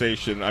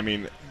conversation.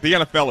 The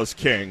NFL is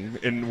king,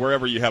 and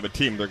wherever you have a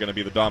team, they're going to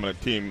be the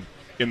dominant team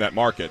in that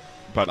market.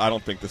 But I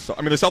don't think the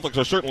Celtics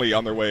are certainly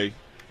on their way.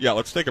 Yeah,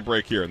 let's take a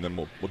break here, and then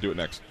we'll do it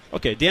next.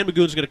 Okay, Dan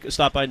Magoon's going to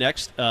stop by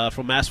next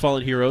from Mass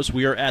Fallen Heroes.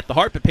 We are at the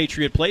Harp at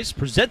Patriot Place,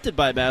 presented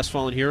by Mass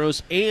Fallen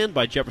Heroes and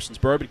by Jefferson's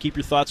Bourbon. Keep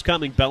your thoughts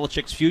coming.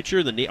 Belichick's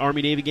future, the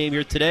Army-Navy game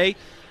here today.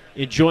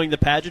 Enjoying the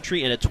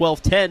pageantry, and at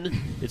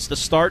 12:10, it's the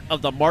start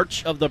of the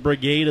March of the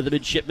Brigade of the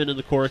Midshipmen and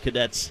the Corps of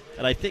Cadets.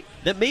 And I think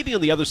that may be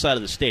on the other side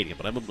of the stadium,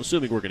 but I'm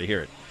assuming we're going to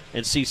hear it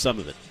and see some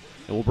of it.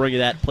 And we'll bring you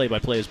that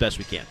play-by-play as best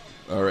we can.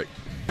 All right.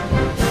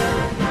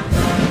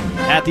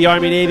 At the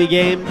Army-Navy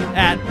game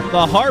at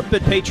the Harp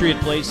at Patriot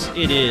Place,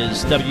 it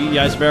is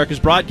WEI's America's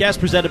broadcast,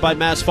 presented by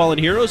Mass Fallen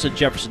Heroes and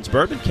Jefferson's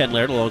Bourbon. Ken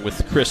Laird along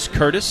with Chris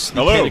Curtis.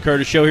 The Hello. Ken and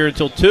Curtis show here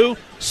until 2.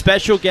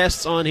 Special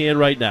guests on hand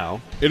right now.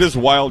 It is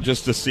wild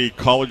just to see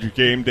College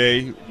Game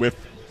Day with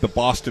the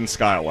Boston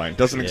skyline.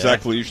 Doesn't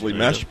exactly usually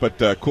mesh, but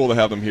cool to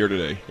have them here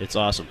today. It's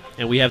awesome.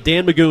 And we have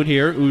Dan Magoon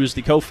here, who's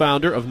the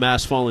co-founder of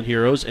Mass Fallen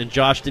Heroes, and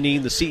Josh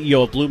Deneen, the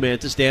CEO of Blue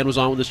Mantis. Dan was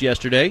on with us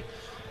yesterday.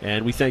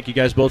 And we thank you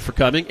guys both for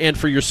coming and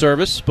for your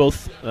service,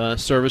 both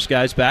service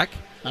guys back.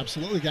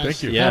 Absolutely, guys.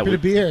 Thank you. Yeah, happy to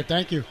be here.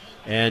 Thank you.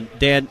 And,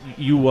 Dan,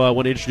 you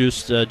want to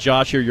introduce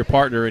Josh here, your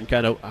partner, and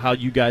kind of how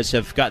you guys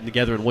have gotten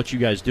together and what you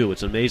guys do.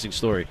 It's an amazing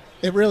story.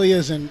 It really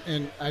is, and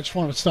I just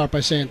want to start by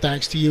saying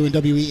thanks to you and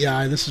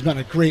WEI. This has been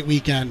a great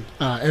weekend.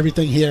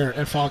 Everything here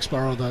at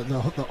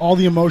Foxborough, all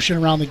the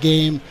emotion around the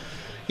game.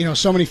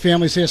 So many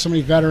families here, so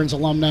many veterans,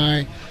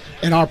 alumni,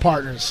 and our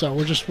partners. So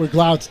we're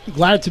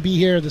glad to be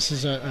here. This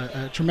is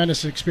a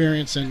tremendous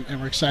experience, and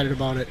we're excited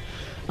about it.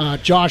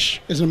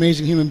 Josh is an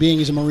amazing human being.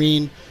 He's a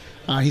Marine.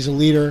 He's a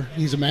leader.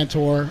 He's a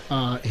mentor.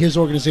 His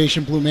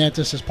organization, Blue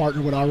Mantis, has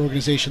partnered with our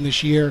organization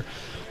this year,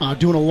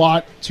 doing a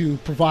lot to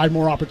provide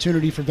more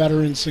opportunity for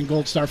veterans and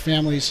Gold Star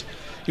families.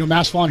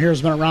 Mass Fallen Heroes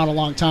has been around a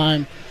long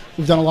time.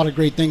 We've done a lot of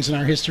great things in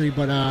our history,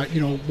 but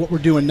what we're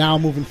doing now,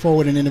 moving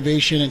forward in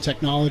innovation and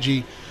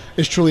technology,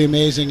 is truly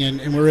amazing,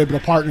 and we're able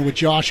to partner with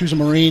Josh, who's a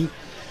Marine.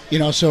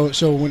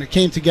 So when it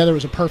came together, it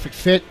was a perfect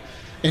fit.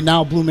 And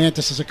now Blue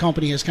Mantis as a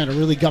company has kind of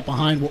really got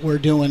behind what we're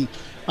doing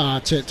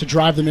to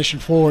drive the mission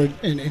forward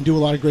and do a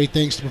lot of great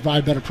things to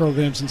provide better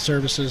programs and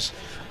services,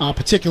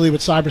 particularly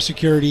with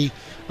cybersecurity,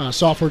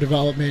 software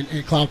development,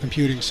 and cloud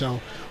computing.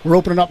 So we're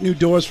opening up new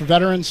doors for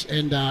veterans,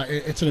 and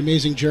it's an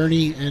amazing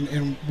journey,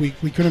 and we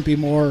couldn't be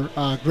more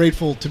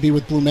grateful to be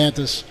with Blue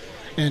Mantis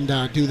and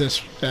do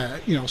this,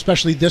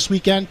 especially this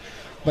weekend,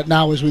 but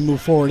now as we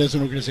move forward as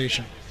an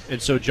organization.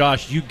 And so,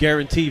 Josh, you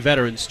guarantee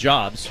veterans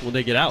jobs when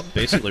they get out,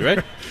 basically,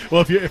 right?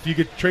 Well, if you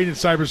get trained in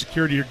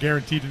cybersecurity, you're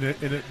guaranteed in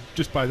it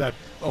just by that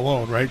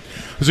alone, right?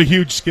 There's a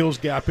huge skills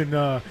gap in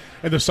the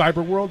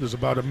cyber world. There's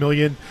about 1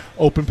 million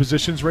open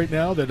positions right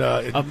now that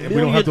and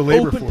we don't have the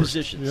labor open force.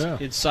 Positions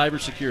in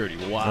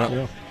cybersecurity. Wow,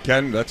 yeah.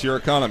 Ken, that's your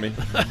economy.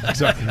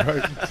 Exactly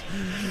right.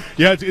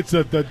 Yeah, it's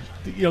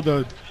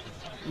the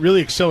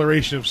really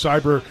acceleration of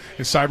cyber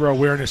and cyber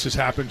awareness has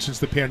happened since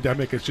the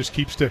pandemic. It just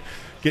keeps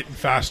getting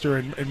faster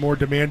and more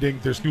demanding.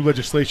 There's new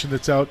legislation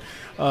that's out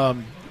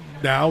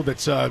now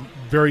that's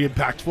very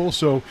impactful.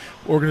 So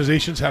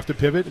organizations have to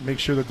pivot and make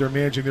sure that they're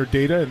managing their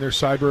data and their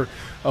cyber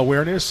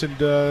awareness and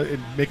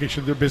making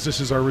sure their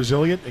businesses are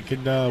resilient and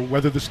can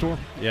weather the storm.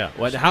 Yeah.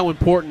 Well, how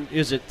important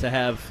is it to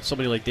have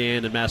somebody like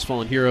Dan and Mass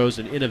Fallen Heroes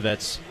and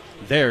Innovets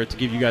there to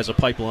give you guys a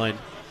pipeline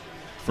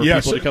for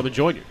people to come and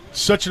join you?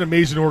 Such an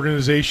amazing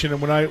organization.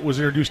 And when I was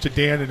introduced to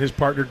Dan and his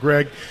partner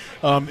Greg,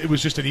 it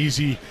was just an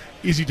easy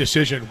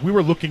decision. We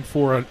were looking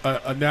for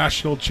a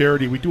national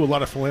charity. We do a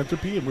lot of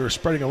philanthropy, and we were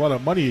spreading a lot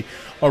of money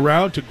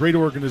around to great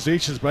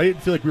organizations, but I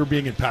didn't feel like we were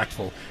being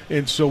impactful.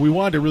 And so we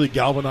wanted to really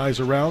galvanize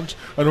around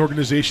an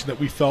organization that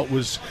we felt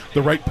was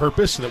the right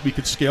purpose and that we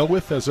could scale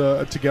with as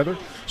together.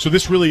 So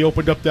this really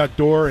opened up that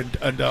door,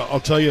 and I'll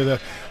tell you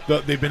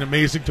that they've been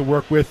amazing to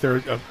work with. They're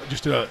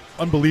just an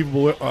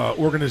unbelievable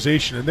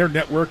organization, and their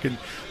network and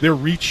their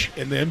reach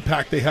and the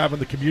impact they have in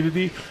the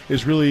community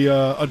is really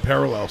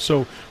unparalleled.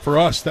 So for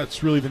us,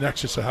 that's really the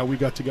nexus of how we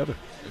got together.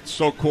 It's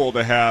so cool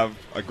to have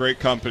a great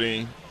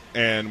company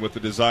and with the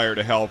desire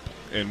to help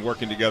and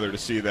working together to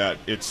see that.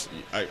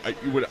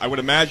 I would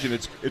imagine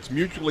it's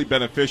mutually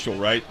beneficial,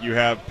 right? You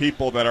have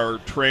people that are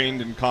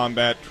trained in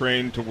combat,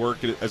 trained to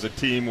work as a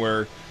team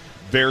where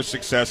their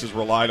success is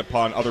relied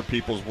upon other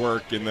people's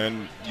work, and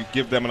then you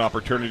give them an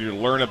opportunity to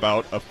learn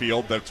about a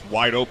field that's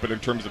wide open in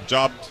terms of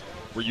jobs,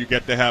 where you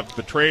get to have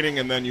the training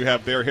and then you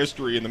have their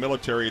history in the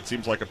military. It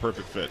seems like a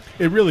perfect fit.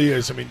 It really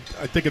is. I mean,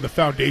 I think of the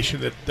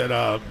foundation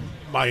that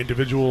my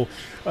individual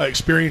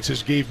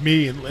experiences gave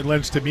me and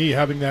lends to me,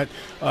 having that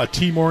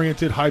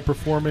team-oriented,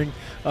 high-performing,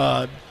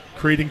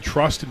 creating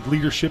trust and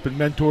leadership and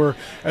mentor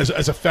as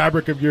a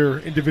fabric of your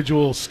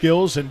individual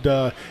skills, and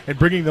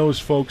bringing those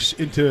folks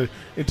into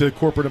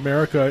corporate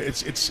America.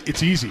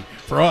 It's easy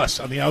for us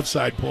on the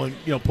outside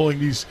pulling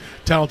these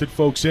talented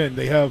folks in.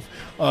 They have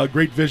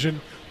great vision.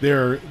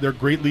 They're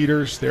great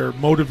leaders. They're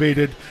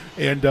motivated,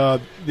 and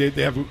they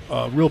have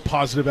a real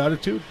positive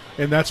attitude,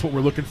 and that's what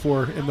we're looking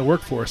for in the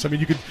workforce. I mean,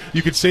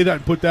 you could say that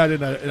and put that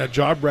in a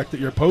job rec that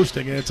you're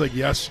posting, and it's like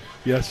yes,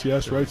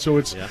 right.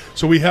 So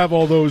so we have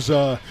all those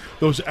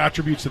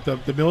attributes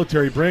that the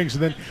military brings,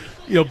 and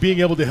then being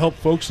able to help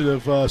folks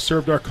that have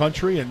served our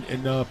country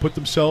and put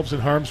themselves in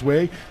harm's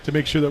way to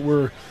make sure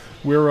that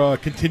we're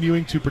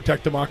continuing to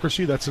protect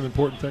democracy. That's an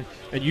important thing.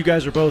 And you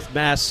guys are both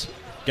Mass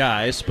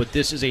guys, but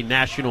this is a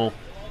national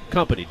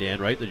company, Dan,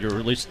 right? That you're,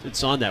 at least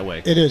it's on that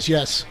way. It is,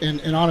 yes.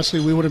 And honestly,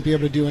 we wouldn't be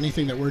able to do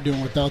anything that we're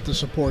doing without the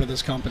support of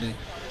this company.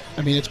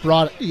 I mean, it's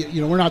broad.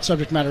 We're not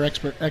subject matter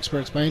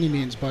experts by any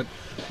means, but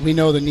we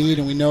know the need,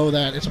 and we know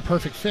that it's a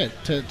perfect fit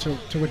to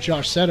what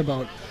Josh said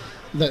about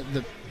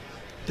the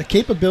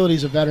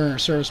capabilities a veteran or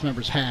service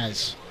members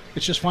has.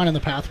 It's just finding the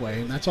pathway,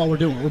 and that's all we're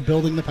doing. We're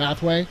building the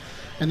pathway,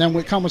 and then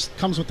what comes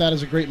with that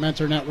is a great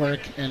mentor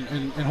network,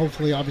 and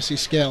hopefully, obviously,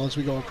 scale as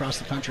we go across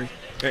the country.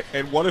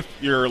 And what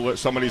if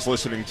somebody's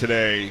listening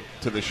today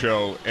to the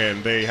show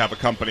and they have a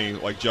company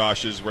like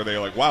Josh's where they're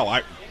like,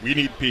 wow, we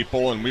need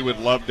people, and we would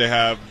love to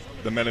have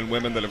the men and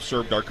women that have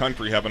served our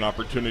country have an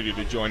opportunity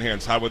to join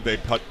hands. How would they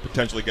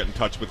potentially get in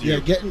touch with you? Yeah,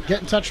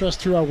 get in touch with us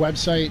through our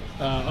website.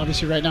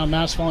 Obviously, right now,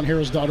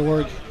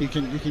 massfallenheroes.org. You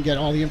can get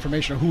all the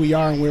information of who we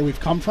are and where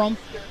we've come from.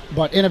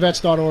 But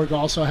innovets.org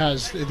also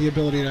has the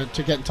ability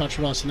to get in touch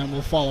with us, and then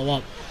we'll follow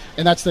up.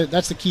 And that's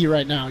the key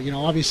right now.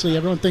 Obviously,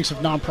 everyone thinks of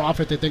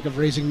nonprofit. They think of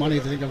raising money.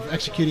 They think of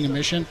executing a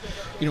mission.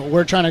 What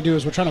we're trying to do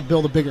is we're trying to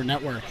build a bigger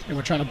network, and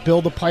we're trying to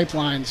build the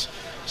pipelines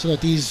so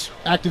that these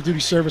active duty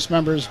service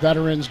members,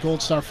 veterans,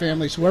 Gold Star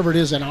families, whoever it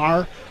is in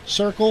our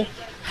circle,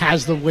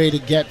 has the way to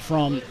get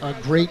from a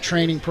great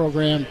training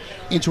program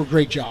into a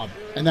great job,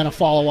 and then a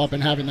follow-up,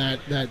 and having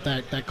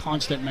that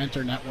constant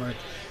mentor network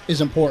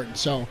is important.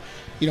 So,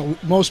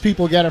 most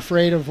people get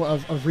afraid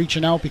of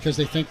reaching out because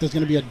they think there's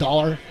going to be a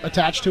dollar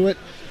attached to it.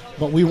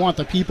 But we want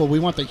the people, we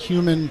want the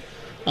human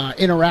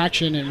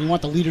interaction, and we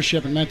want the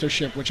leadership and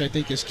mentorship, which I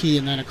think is key.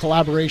 And then a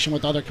collaboration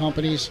with other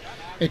companies,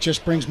 it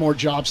just brings more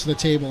jobs to the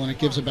table, and it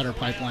gives a better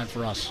pipeline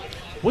for us.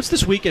 What's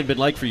this weekend been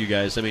like for you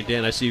guys? I mean,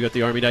 Dan, I see you got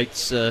the Army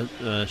Knights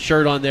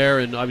shirt on there,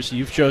 and obviously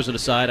you've chosen a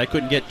side. I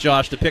couldn't get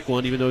Josh to pick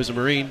one, even though he's a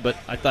Marine, but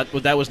I thought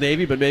that was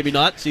Navy, but maybe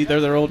not. See, they're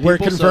their own people. We're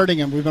converting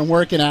him. We've been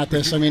working at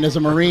this. I mean, as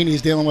a Marine,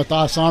 he's dealing with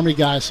us Army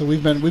guys, so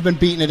we've been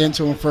beating it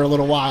into him for a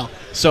little while.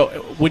 So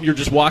when you're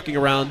just walking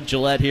around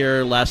Gillette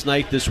here last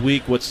night, this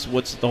week, what's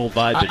the whole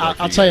vibe been like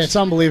for I'll tell you, it's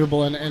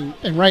unbelievable.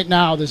 And right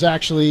now, there's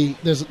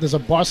a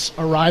bus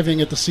arriving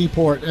at the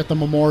seaport at the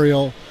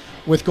memorial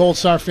with Gold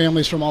Star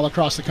families from all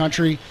across the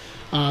country.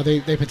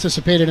 They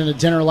participated in a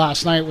dinner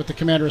last night with the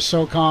commander of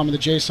SOCOM and the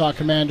JSOC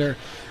commander,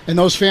 and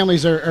those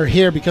families are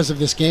here because of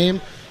this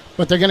game.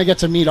 But they're going to get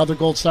to meet other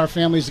Gold Star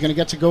families. They're going to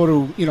get to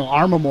go to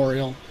our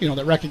memorial,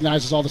 that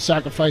recognizes all the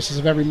sacrifices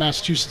of every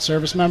Massachusetts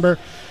service member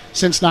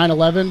since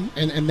 9/11,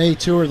 and they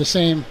too are the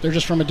same. They're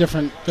just from a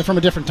different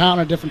town,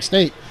 a different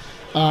state,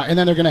 and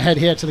then they're going to head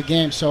here to the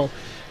game. So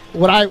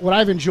what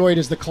I've enjoyed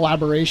is the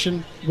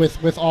collaboration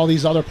with all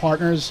these other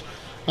partners.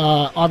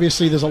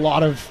 Obviously, there's a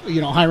lot of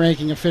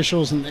high-ranking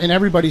officials, and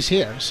everybody's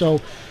here. So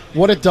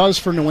what it does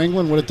for New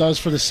England, what it does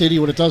for the city,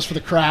 what it does for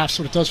the Crafts,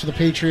 what it does for the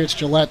Patriots,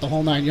 Gillette, the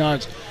whole 9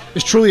 yards,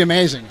 is truly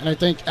amazing. And I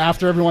think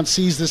after everyone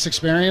sees this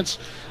experience,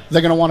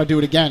 they're going to want to do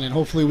it again. And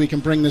hopefully we can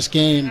bring this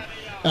game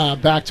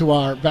back to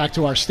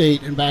our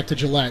state and back to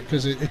Gillette,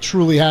 because it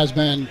truly has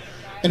been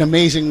an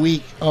amazing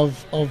week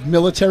of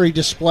military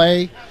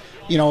display.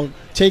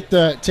 Take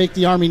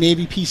the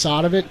Army-Navy piece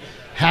out of it.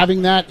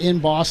 Having that in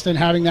Boston,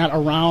 having that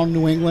around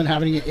New England,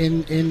 having it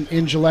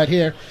in Gillette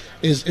here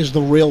is the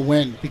real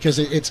win, because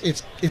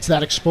it's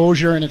that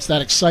exposure and it's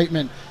that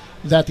excitement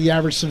that the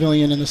average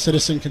civilian and the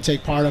citizen can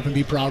take part of and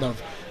be proud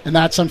of. And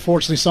that's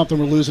unfortunately something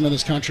we're losing in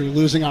this country. We're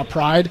losing our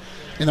pride,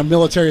 and the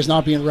military is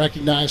not being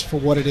recognized for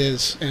what it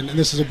is. And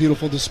this is a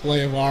beautiful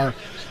display of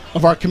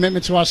our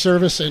commitment to our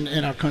service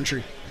and our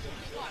country.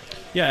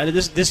 Yeah, and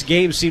this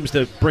game seems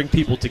to bring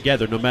people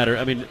together no matter.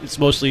 I mean, it's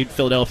mostly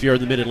Philadelphia or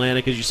the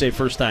Mid-Atlantic, as you say,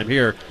 first time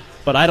here.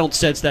 But I don't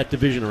sense that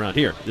division around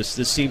here. This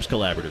seems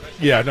collaborative.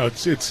 Yeah, no,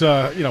 it's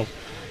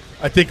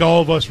I think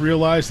all of us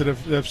realize that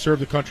have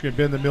served the country and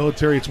been in the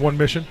military, it's one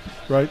mission,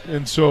 right?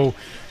 And so,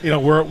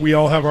 we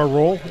all have our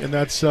role, and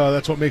that's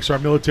what makes our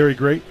military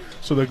great.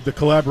 So the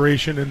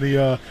collaboration and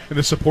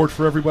the support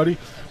for everybody.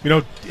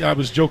 I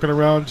was joking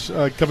around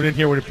coming in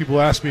here when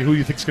people ask me who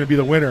you think is going to be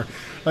the winner.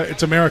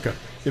 It's America.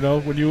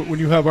 When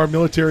you have our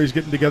militaries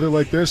getting together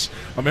like this,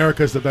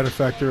 America is the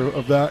benefactor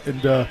of that,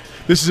 and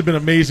this has been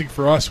amazing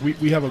for us.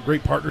 We have a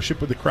great partnership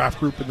with the Kraft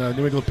Group and the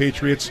New England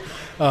Patriots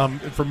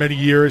for many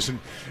years, and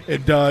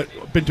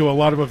been to a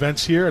lot of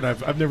events here, and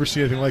I've never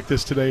seen anything like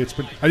this today.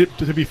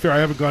 To be fair, I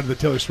haven't gone to the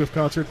Taylor Swift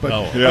concert, but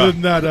other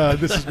than that,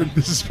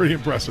 this is pretty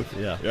impressive.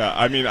 Yeah.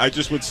 I mean, I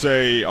just would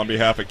say on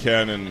behalf of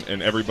Ken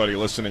and everybody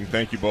listening,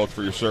 thank you both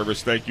for your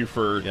service. Thank you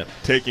for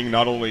taking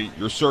not only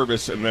your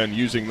service and then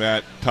using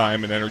that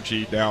time and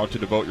energy now to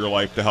devote your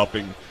life to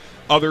helping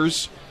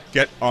others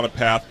get on a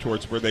path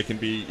towards where they can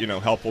be,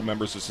 helpful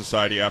members of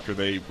society after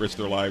they risk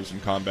their lives in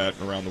combat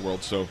and around the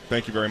world. So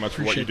thank you very much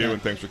for what you do,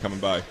 and thanks for coming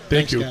by.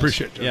 Thank you.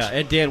 Appreciate it. Yeah,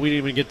 and Dan, we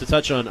didn't even get to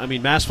touch on,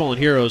 Mass Fallen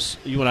Heroes,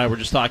 you and I were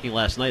just talking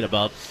last night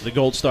about the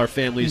Gold Star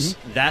families,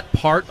 that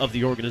part of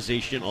the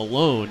organization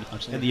alone,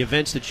 and the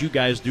events that you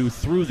guys do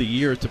through the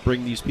year to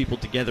bring these people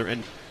together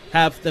and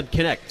have them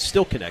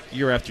still connect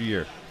year after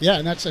year. Yeah,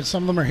 and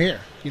some of them are here.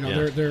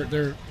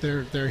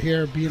 They're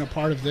here being a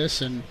part of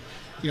this, and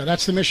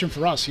that's the mission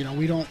for us.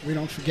 We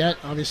don't forget.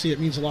 Obviously, it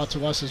means a lot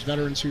to us as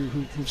veterans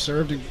who've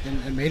served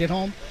and made it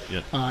home.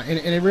 Yeah. And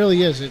it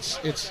really is.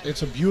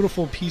 It's a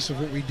beautiful piece of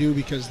what we do,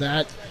 because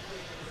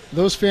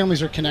those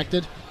families are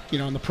connected.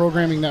 And the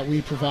programming that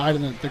we provide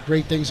and the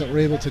great things that we're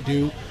able to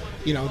do,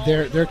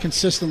 they're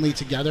consistently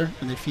together,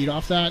 and they feed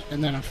off that.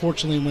 And then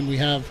unfortunately, when we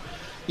have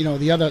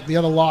the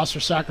other loss or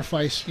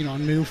sacrifice, a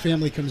new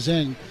family comes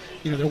in,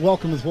 they're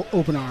welcomed with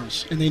open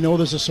arms, and they know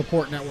there's a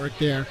support network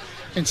there.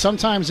 And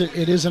sometimes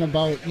it isn't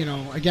about,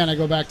 again, I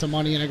go back to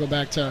money and I go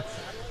back to,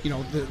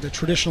 the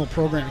traditional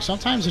programming.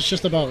 Sometimes it's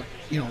just about,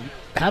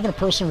 having a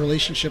personal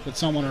relationship with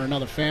someone or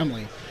another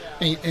family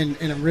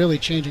and really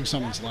changing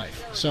someone's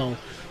life. So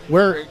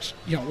we're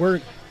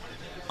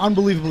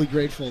unbelievably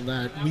grateful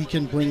that we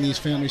can bring these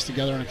families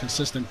together on a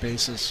consistent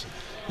basis.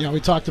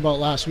 We talked about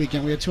last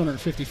weekend, we had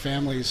 250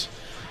 families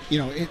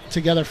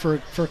together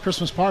for a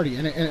Christmas party,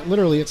 and it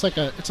literally it's like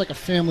a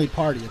family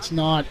party. It's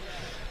not,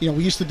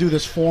 we used to do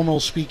this formal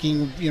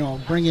speaking,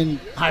 bring in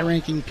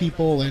high-ranking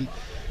people, and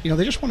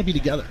they just want to be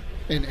together,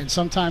 and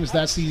sometimes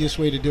that's the easiest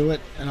way to do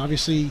it. And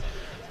obviously,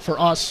 for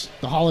us,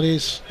 the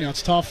holidays,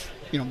 it's tough,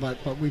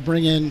 but we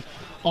bring in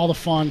all the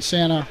fun,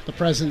 Santa, the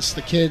presents,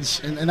 the kids,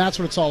 and that's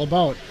what it's all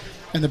about.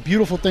 And the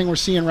beautiful thing we're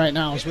seeing right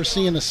now is we're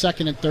seeing the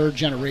second and third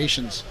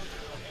generations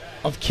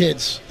of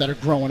kids that are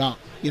growing up,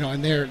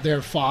 and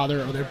their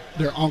father or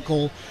their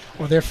uncle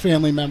or their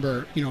family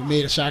member,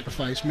 made a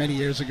sacrifice many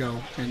years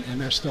ago,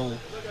 and they're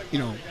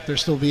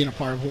still being a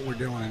part of what we're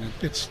doing, and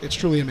it's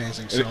truly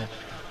amazing. So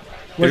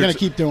we're going to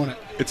keep doing it.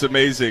 It's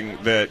amazing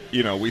that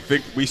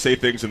we say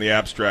things in the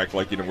abstract,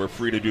 like we're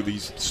free to do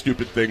these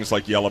stupid things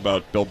like yell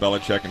about Bill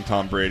Belichick and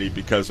Tom Brady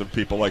because of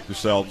people like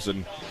yourselves,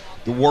 and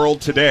the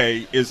world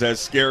today is as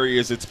scary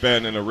as it's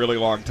been in a really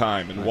long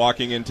time. And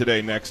walking in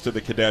today next to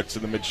the cadets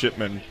and the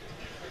midshipmen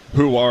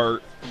who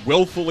are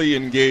willfully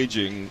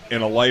engaging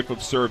in a life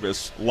of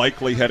service,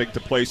 likely heading to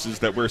places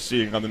that we're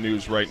seeing on the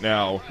news right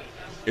now,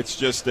 it's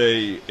just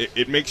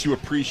it makes you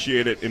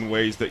appreciate it in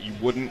ways that you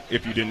wouldn't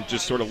if you didn't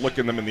just sort of look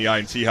in them in the eye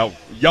and see how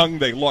young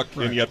they look,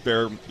 and yet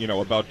they're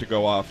about to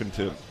go off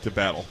into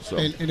battle. So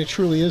and it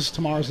truly is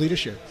tomorrow's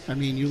leadership. I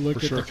mean, you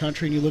look at the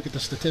country and you look at the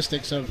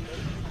statistics of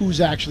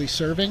who's actually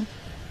serving.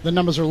 The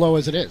numbers are low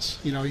as it is.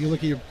 You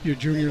look at your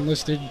junior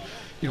enlisted,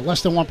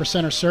 less than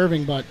 1% are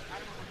serving, but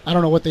I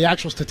don't know what the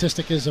actual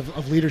statistic is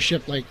of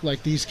leadership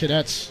like these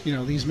cadets,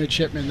 these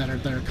midshipmen that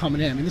are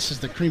coming in. I mean, this is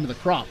the cream of the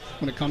crop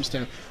when it comes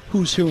to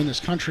who's who in this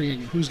country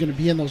and who's going to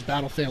be in those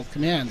battlefield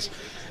commands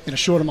in a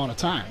short amount of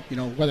time.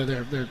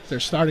 Whether they're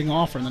starting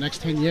off or in the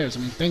next 10 years.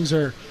 I mean, things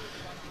are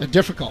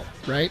difficult,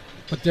 right?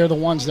 But they're the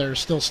ones that are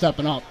still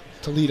stepping up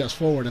to lead us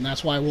forward, and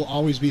that's why we'll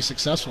always be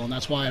successful, and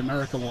that's why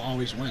America will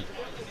always win.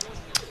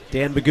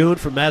 Dan Magoon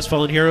from Mass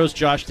Fallen Heroes,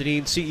 Josh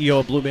Deneen,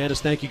 CEO of Blue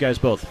Mantis. Thank you guys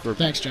both for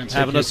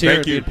having us here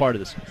and being part of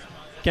this.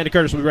 Ken and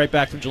Curtis will be right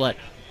back from Gillette.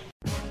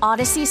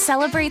 Odyssey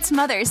celebrates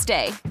Mother's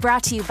Day,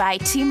 brought to you by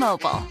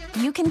T-Mobile.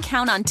 You can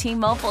count on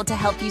T-Mobile to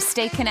help you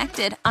stay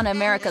connected on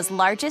America's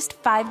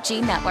largest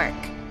 5G network.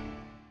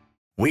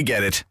 We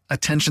get it.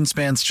 Attention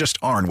spans just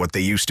aren't what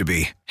they used to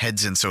be.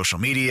 Heads in social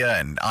media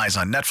and eyes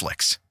on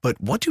Netflix. But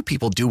what do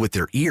people do with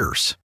their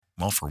ears?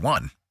 Well, for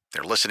one,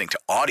 they're listening to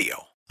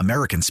audio.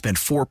 Americans spend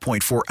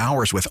 4.4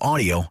 hours with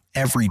audio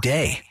every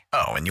day.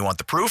 Oh, and you want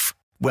the proof?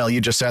 Well,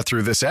 you just sat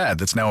through this ad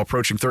that's now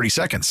approaching 30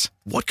 seconds.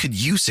 What could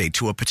you say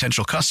to a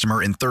potential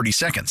customer in 30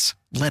 seconds?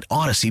 Let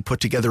Odyssey put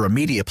together a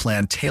media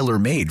plan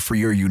tailor-made for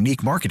your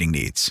unique marketing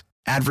needs.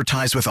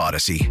 Advertise with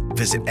Odyssey.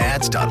 Visit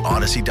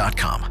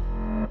ads.odyssey.com.